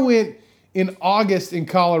and I went in August in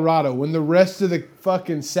Colorado when the rest of the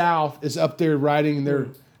fucking South is up there riding their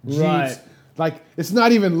Jeeps. Right. It's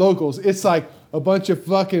not even locals. It's a bunch of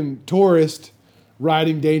fucking tourists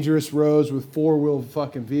riding dangerous roads with 4-wheel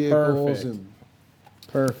fucking vehicles. Perfect. And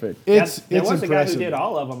Perfect. it's there was impressive. a guy who did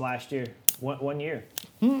all of them last year. One year.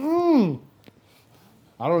 I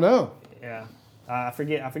don't know. Yeah. I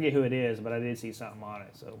forget who it is, but I did see something on it.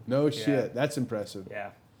 So No yeah. shit. That's impressive. Yeah.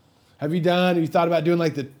 Have you thought about doing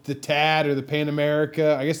the TAD or the Pan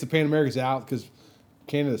America? I guess the Pan America's out because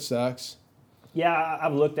Canada sucks. Yeah,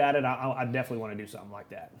 I've looked at it. I definitely want to do something like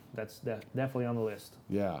that. That's definitely on the list.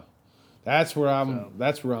 Yeah. That's where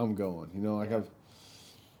I'm going.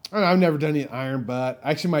 I've never done any iron butt.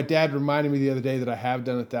 Actually, my dad reminded me the other day that I have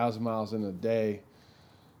done 1,000 miles in a day.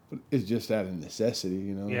 But it's just out of necessity,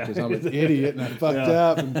 Yeah. because I'm an idiot and I fucked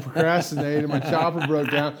up and procrastinated. My chopper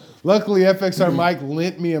broke down. Luckily, FXR Mike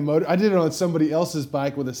lent me a motor. I did it on somebody else's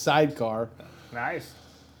bike with a sidecar. Nice.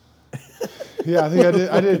 Yeah, I think I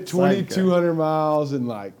did Sidecar. 2,200 miles in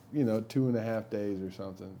like 2.5 days or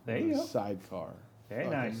something. There you go. Sidecar. Very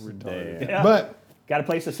Fucking nice. retarded. Damn. Yeah. But Got a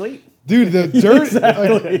place to sleep. dude, the dirt,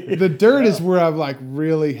 like, the dirt is where I'm like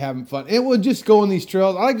really having fun. It would just go on these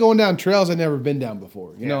trails. I like going down trails I've never been down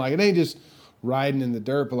before. You know, like it ain't just riding in the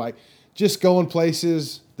dirt, but like just going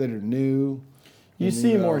places that are new. You And,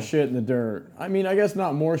 see more shit in the dirt. I mean, I guess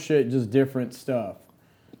not more shit, just different stuff.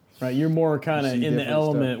 Right? You're more kind of see in the different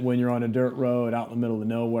element stuff. when you're on a dirt road out in the middle of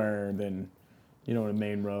nowhere than, a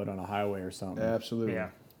main road on a highway or something. Absolutely. Yeah.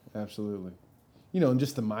 Absolutely. And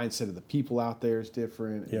just the mindset of the people out there is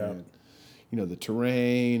different. Yeah. And, the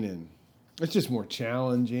terrain, and it's just more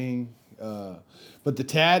challenging. But the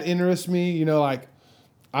TAD interests me,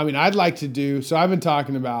 I'd like to do, so I've been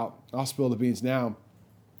talking about, I'll spill the beans now,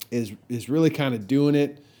 is really kind of doing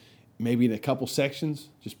it maybe in a couple sections,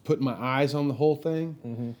 just putting my eyes on the whole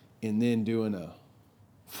thing, and then doing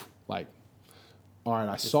all right,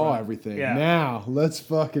 I saw everything. Yeah. Now let's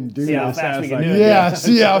fucking do See how this. fast we fast can I do can- it. Yeah,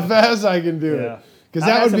 see how fast I can do Yeah. it. Because I've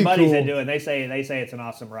that had would some be buddies cool. that do it. They say it's an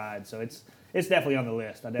awesome ride. So it's definitely on the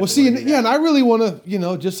list. I definitely Well, see, wanna and, do that. and I really want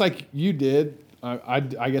to, just like you did.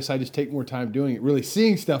 I guess I just take more time doing it, really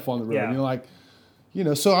seeing stuff on the road.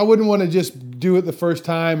 Yeah. So I wouldn't want to just do it the first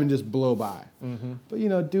time and just blow by. Mm-hmm.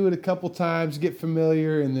 But do it a couple times, get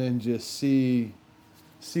familiar, and then just see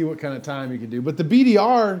what kind of time you can do. But the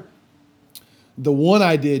BDR, the one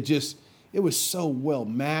I did, it was so well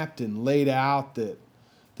mapped and laid out that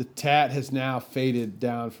the TAT has now faded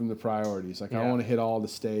down from the priorities. Like I Yeah. want to hit all the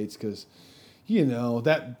states because,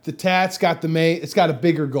 that the TAT's got it's got a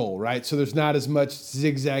bigger goal, right? So there's not as much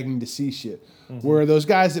zigzagging to see shit. Mm-hmm. Where those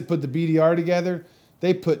guys that put the BDR together,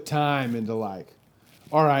 they put time into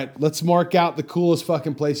all right, let's mark out the coolest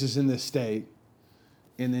fucking places in this state,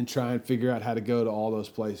 and then try and figure out how to go to all those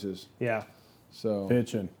places. Yeah. So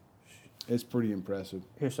Pitching. it's pretty impressive.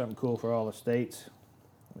 Here's something cool for all the states.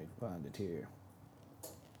 Let me find it here.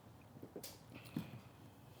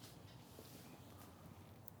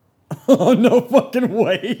 Oh, no fucking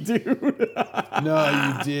way, dude.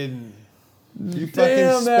 No, you didn't. You fucking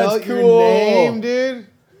Damn, that's spelled your cool. name, dude.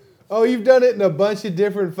 Oh, you've done it in a bunch of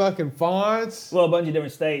different fucking fonts. Well, a bunch of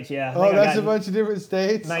different states, yeah. I Oh, think I that's got a bunch of different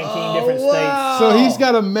states. 19 different wow. So he's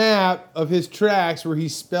got a map of his tracks where he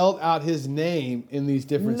spelled out his name in these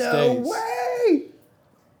different No states. way.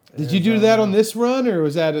 Did you do that on this run, or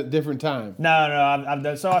was that at a different time? states. No, I've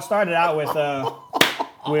done. So I started out with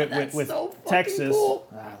with so fucking Texas. cool.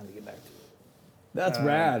 Let me get back to it. That's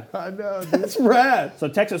rad. I know, dude. That's rad. So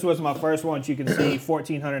Texas was my first one. You can see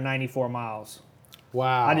 1,494 miles.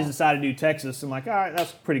 Wow. I just decided to do Texas. I'm like, all right,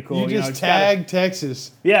 that's pretty cool. you just it's gotta- tagged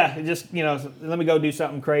Texas. Yeah, it just let me go do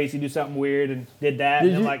something crazy, do something weird, and did that.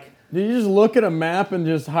 Did and you, I'm like, did you just look at a map and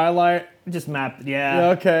just highlight? just map. Yeah. Yeah,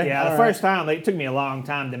 okay, Yeah, all the right. first time it took me a long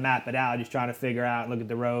time to map it out, just trying to figure out, look at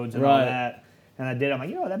the roads and all Right. that. And I did. I'm like,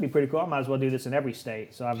 that'd be pretty cool. I might as well do this in every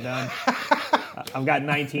state. So I've done. I've got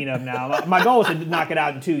 19 of them now. My goal was to knock it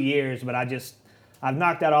out in 2 years, but I've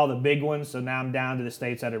knocked out all the big ones. So now I'm down to the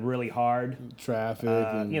states that are really hard. Traffic.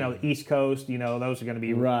 and, East Coast. Those are going to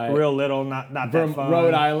be Right. real little, not that From fun.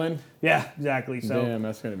 Rhode Island. Yeah, exactly. So. Damn,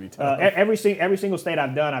 that's gonna be tough. Every single state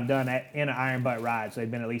I've done in an iron butt ride, so they've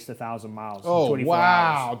been at least 1,000 miles. Oh, in 24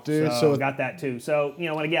 wow, hours. dude. So So- I've got that too. So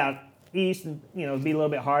when I get out east, and it'd be a little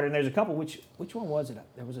bit harder. And there's a couple. Which one was it?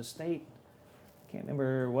 There was a state. Can't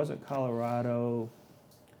remember. Was it Colorado?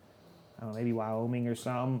 I don't know, maybe Wyoming or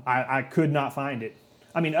something. I could not find it.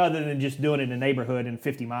 I mean, other than just doing it in a neighborhood in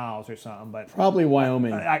 50 miles or something, but. Probably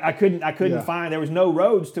Wyoming. I couldn't Yeah. find. There was no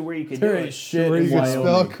roads to where you could There do ain't it. shit where in you can spell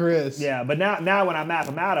Wyoming. Chris. Yeah, but now when I map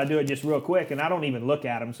them out, I do it just real quick, and I don't even look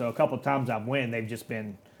at them. So a couple of times I've won, they've just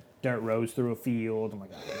been dirt roads through a field. I'm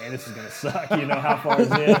like, oh, man, this is gonna suck. How far is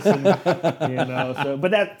this? And, so,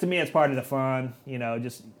 but that to me, it's part of the fun.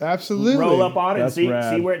 Just Absolutely. roll up on it and That's see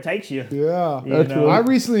rad. where it takes you. Yeah. You know? I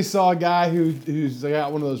recently saw a guy who's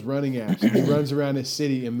got one of those running apps. And he runs around his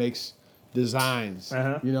city and makes designs.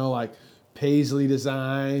 Uh-huh. Like Paisley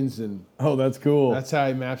designs, and Oh, that's cool. that's how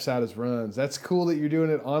he maps out his runs. That's cool that you're doing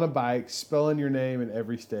it on a bike, spelling your name in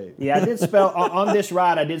every state. Yeah, I did spell on this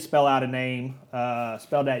ride. I did spell out a name.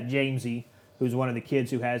 Spelled out Jamesy, who's one of the kids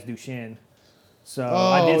who has Duchenne. So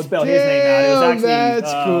I did spell his name out. It was damn, actually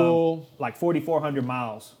that's cool. like 4,400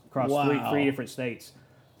 miles across Wow. three different states.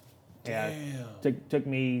 Yeah, took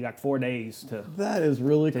me like 4 days to That is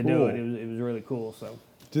really cool. do it. It was really cool. So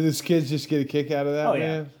Do these kids just get a kick out of that, Oh, yeah.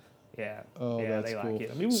 man? yeah, Oh, yeah, that's they cool. like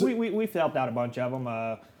it. I mean, So- we helped out a bunch of them.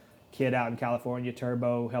 kid out in California,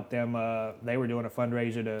 Turbo, helped them. They were doing a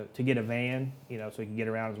fundraiser to get a van, so he could get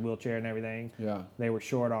around his wheelchair and everything. Yeah. They were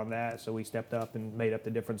short on that, so we stepped up and made up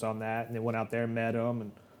the difference on that, and then went out there and met them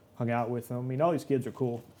and hung out with them. I mean, all these kids are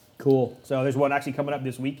cool. Cool. So there's one actually coming up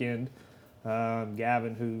this weekend.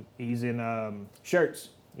 Gavin, he's in Shirts,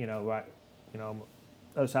 right,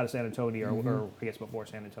 other side of San Antonio, or I guess before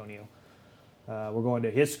San Antonio. We're going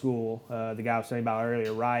to his school. The guy I was telling you about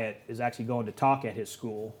earlier, Riot, is actually going to talk at his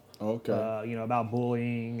school. Okay. About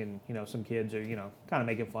bullying, and some kids are, kind of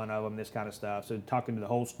making fun of him, this kind of stuff. So talking to the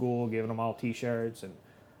whole school, giving them all T-shirts, and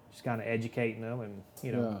just kind of educating them,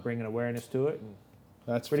 and bringing awareness to it. And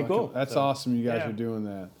That's pretty fucking, cool. That's So, awesome. You guys yeah. are doing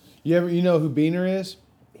that. You know who Beaner is?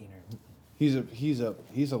 Beaner. He's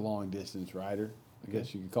a long distance rider. I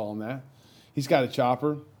guess you could call him that. He's got a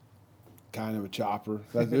chopper, kind of a chopper.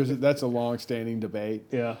 That's a long standing debate.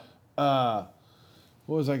 Yeah.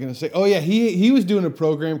 What was I going to say? Oh yeah, he was doing a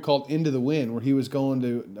program called Into the Wind where he was going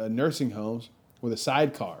to nursing homes with a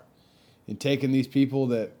sidecar and taking these people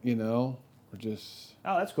that were just.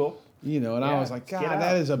 Oh, that's cool. And Yeah, I was like, get God, out.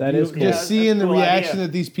 that is a That beautiful. is cool. Just Yeah, seeing that's the a cool reaction idea.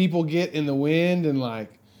 that these people get in the wind, and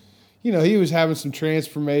he was having some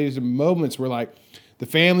transformative moments where the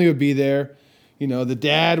family would be there, the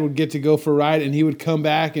dad would get to go for a ride, and he would come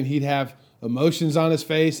back and he'd have emotions on his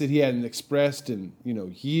face that he hadn't expressed in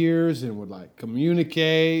years, and would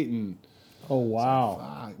communicate, and Oh,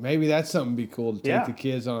 wow. maybe that's something be cool to take Yeah. the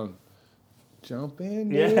kids on. Jump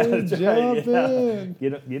in, Yeah, dude, that's jump right. Yeah. in.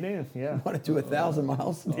 Get in. Yeah. Want to do 1,000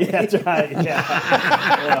 miles? Yeah, that's right.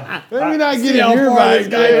 Yeah. Maybe not See get in how your far bike, this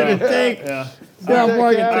guy dude. can take. Yeah. See how far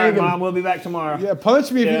I can All right, take him. Mom, we'll be back tomorrow. Yeah,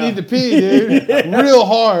 punch me if you Yeah. need to pee, dude. Real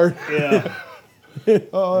hard. Yeah.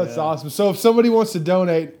 Oh, that's awesome. So if somebody wants to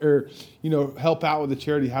donate or, help out with the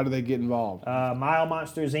charity, how do they get involved?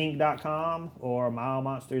 MileMonstersInc.com or Mile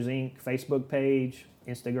Monsters Inc. Facebook page,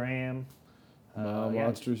 Instagram.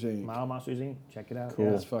 Monsters Inc. Mile Monsters Inc. Check it out. Cool.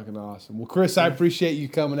 Yeah. That's fucking awesome. Well, Chris, I appreciate you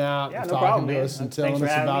coming out Yeah, and no talking problem, to man. us and Thanks telling for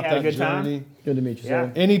us having me. about Had a that good time. journey. Good to meet you, Yeah.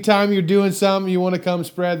 sir. Anytime you're doing something, you want to come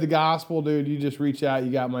spread the gospel, dude, you just reach out.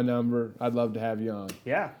 You got my number. I'd love to have you on.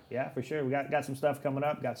 Yeah, for sure. We got some stuff coming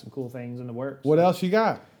up. Got some cool things in the works. What else you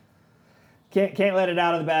got? Can't let it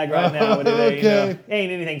out of the bag right now. But Okay.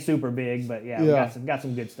 Ain't anything super big, but yeah, we Yeah. got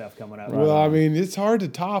some good stuff coming up. Well, I mean, it's hard to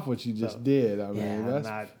top what you just did. I mean, Yeah,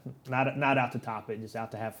 that's not out to top it, just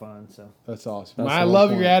out to have fun. So That's awesome. That's I the love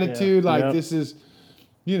whole your point. attitude. Yeah. Like Yep. this is,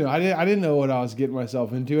 I didn't know what I was getting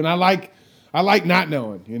myself into, and I like not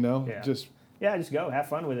knowing. Yeah. Just just go have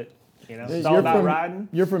fun with it. It's You're all about from- riding.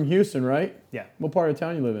 You're from Houston, right? Yeah, What part of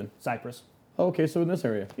town you live in? Cypress. Oh, okay, so in this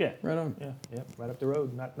area. Yeah, Right on. yeah, right up the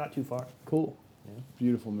road. Not too far. Cool.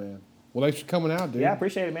 beautiful, man. Well, thanks for coming out, dude. Yeah, I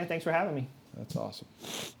appreciate it, man. Thanks for having me. That's awesome.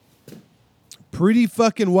 Pretty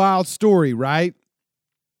fucking wild story, right?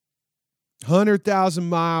 100,000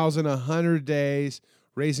 miles in 100 days,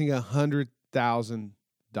 raising $100,000.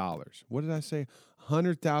 What did I say?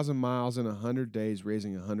 100,000 miles in 100 days,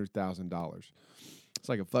 raising $100,000. It's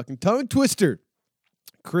like a fucking tongue twister.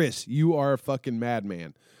 Chris, you are a fucking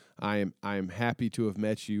madman. I am happy to have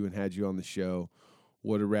met you and had you on the show.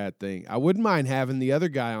 What a rad thing. I wouldn't mind having the other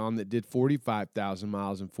guy on that did 45,000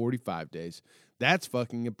 miles in 45 days. That's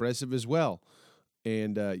fucking impressive as well.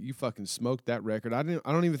 And you fucking smoked that record. I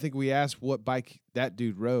don't even think we asked what bike that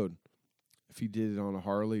dude rode. If he did it on a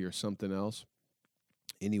Harley or something else.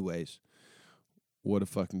 Anyways, what a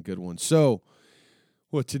fucking good one. So,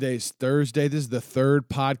 today's Thursday. This is the third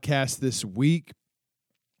podcast this week.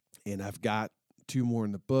 And I've got 2 more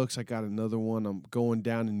in the books. I got another one. I'm going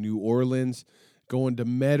down to New Orleans, going to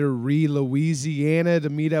Metairie, Louisiana to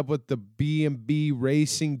meet up with the B&B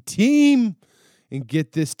Racing team and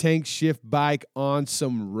get this tank shift bike on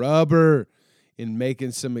some rubber and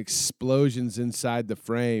making some explosions inside the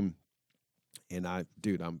frame. And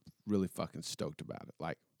I'm really fucking stoked about it.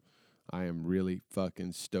 Like, I am really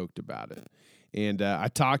fucking stoked about it. And I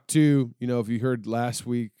talked to, if you heard last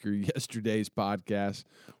week or yesterday's podcast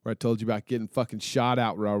where I told you about getting fucking shot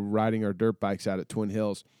out while riding our dirt bikes out at Twin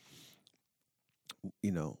Hills.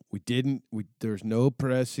 There's no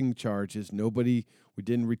pressing charges. We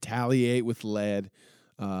didn't retaliate with lead.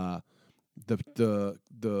 The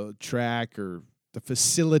track or the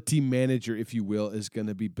facility manager, if you will, is going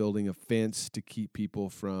to be building a fence to keep people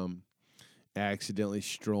from accidentally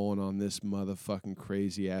strolling on this motherfucking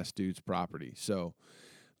crazy ass dude's property. So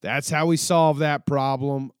that's how we solve that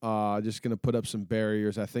problem. Just going to put up some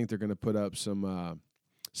barriers. I think they're going to put up some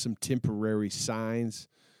temporary signs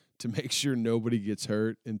to make sure nobody gets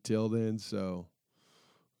hurt until then. So,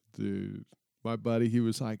 dude, my buddy, he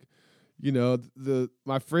was like,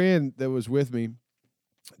 my friend that was with me,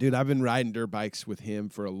 dude, I've been riding dirt bikes with him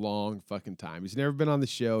for a long fucking time. He's never been on the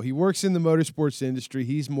show. He works in the motorsports industry.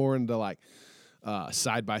 He's more into like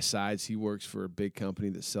side-by-sides. He works for a big company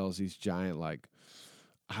that sells these giant, like,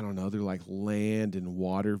 I don't know, they're like land and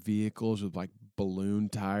water vehicles with like balloon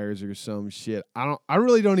tires or some shit. I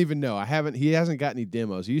really don't even know. He hasn't got any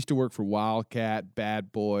demos. He used to work for Wildcat,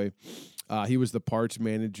 Bad Boy. He was the parts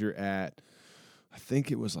manager at, I think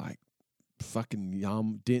it was like fucking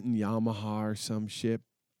Denton Yamaha or some shit.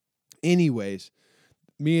 Anyways,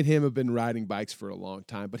 me and him have been riding bikes for a long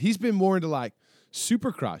time, but he's been more into like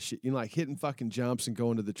supercross shit, you know, like hitting fucking jumps and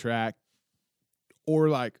going to the track, or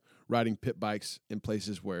like riding pit bikes in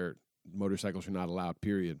places where motorcycles are not allowed,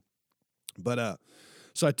 period. But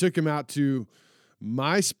so I took him out to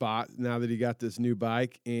my spot now that he got this new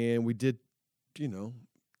bike, and we did, you know,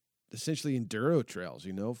 essentially enduro trails,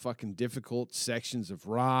 you know, fucking difficult sections of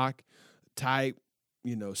rock, tight,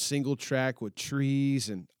 you know, single track with trees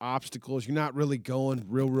and obstacles. You're not really going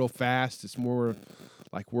real fast. It's more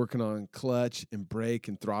like working on clutch and brake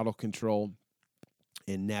and throttle control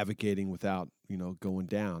and navigating without, you know, going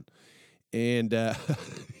down. And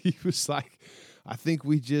he was like, I think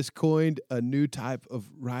we just coined a new type of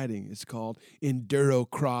riding. It's called Enduro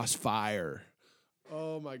Crossfire.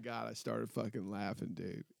 Oh, my God. I started fucking laughing,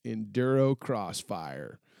 dude. Enduro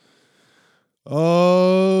Crossfire.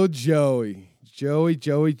 Oh, Joey.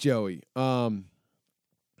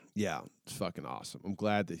 Yeah, it's fucking awesome. I'm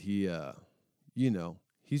glad that he, you know,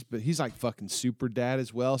 he's like fucking super dad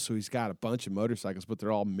as well. So he's got a bunch of motorcycles, but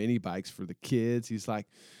they're all mini bikes for the kids. He's like,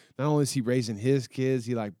 not only is he raising his kids,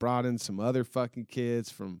 he like brought in some other fucking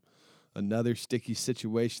kids from another sticky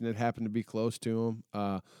situation that happened to be close to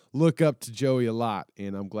him. Look up to Joey a lot,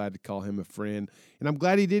 and I'm glad to call him a friend. And I'm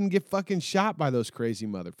glad he didn't get fucking shot by those crazy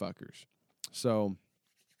motherfuckers. So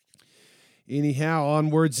anyhow,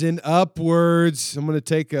 onwards and upwards. I'm going to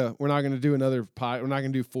take we're not going to do another we're not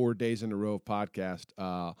going to do 4 days in a row of podcast.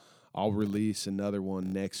 I'll release another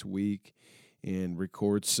one next week and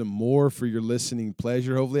record some more for your listening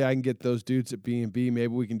pleasure. Hopefully I can get those dudes at B&B.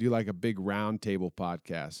 Maybe we can do like a big round table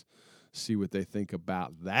podcast. See what they think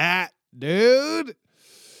about that, dude.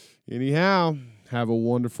 Anyhow, have a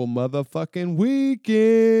wonderful motherfucking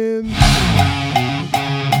weekend.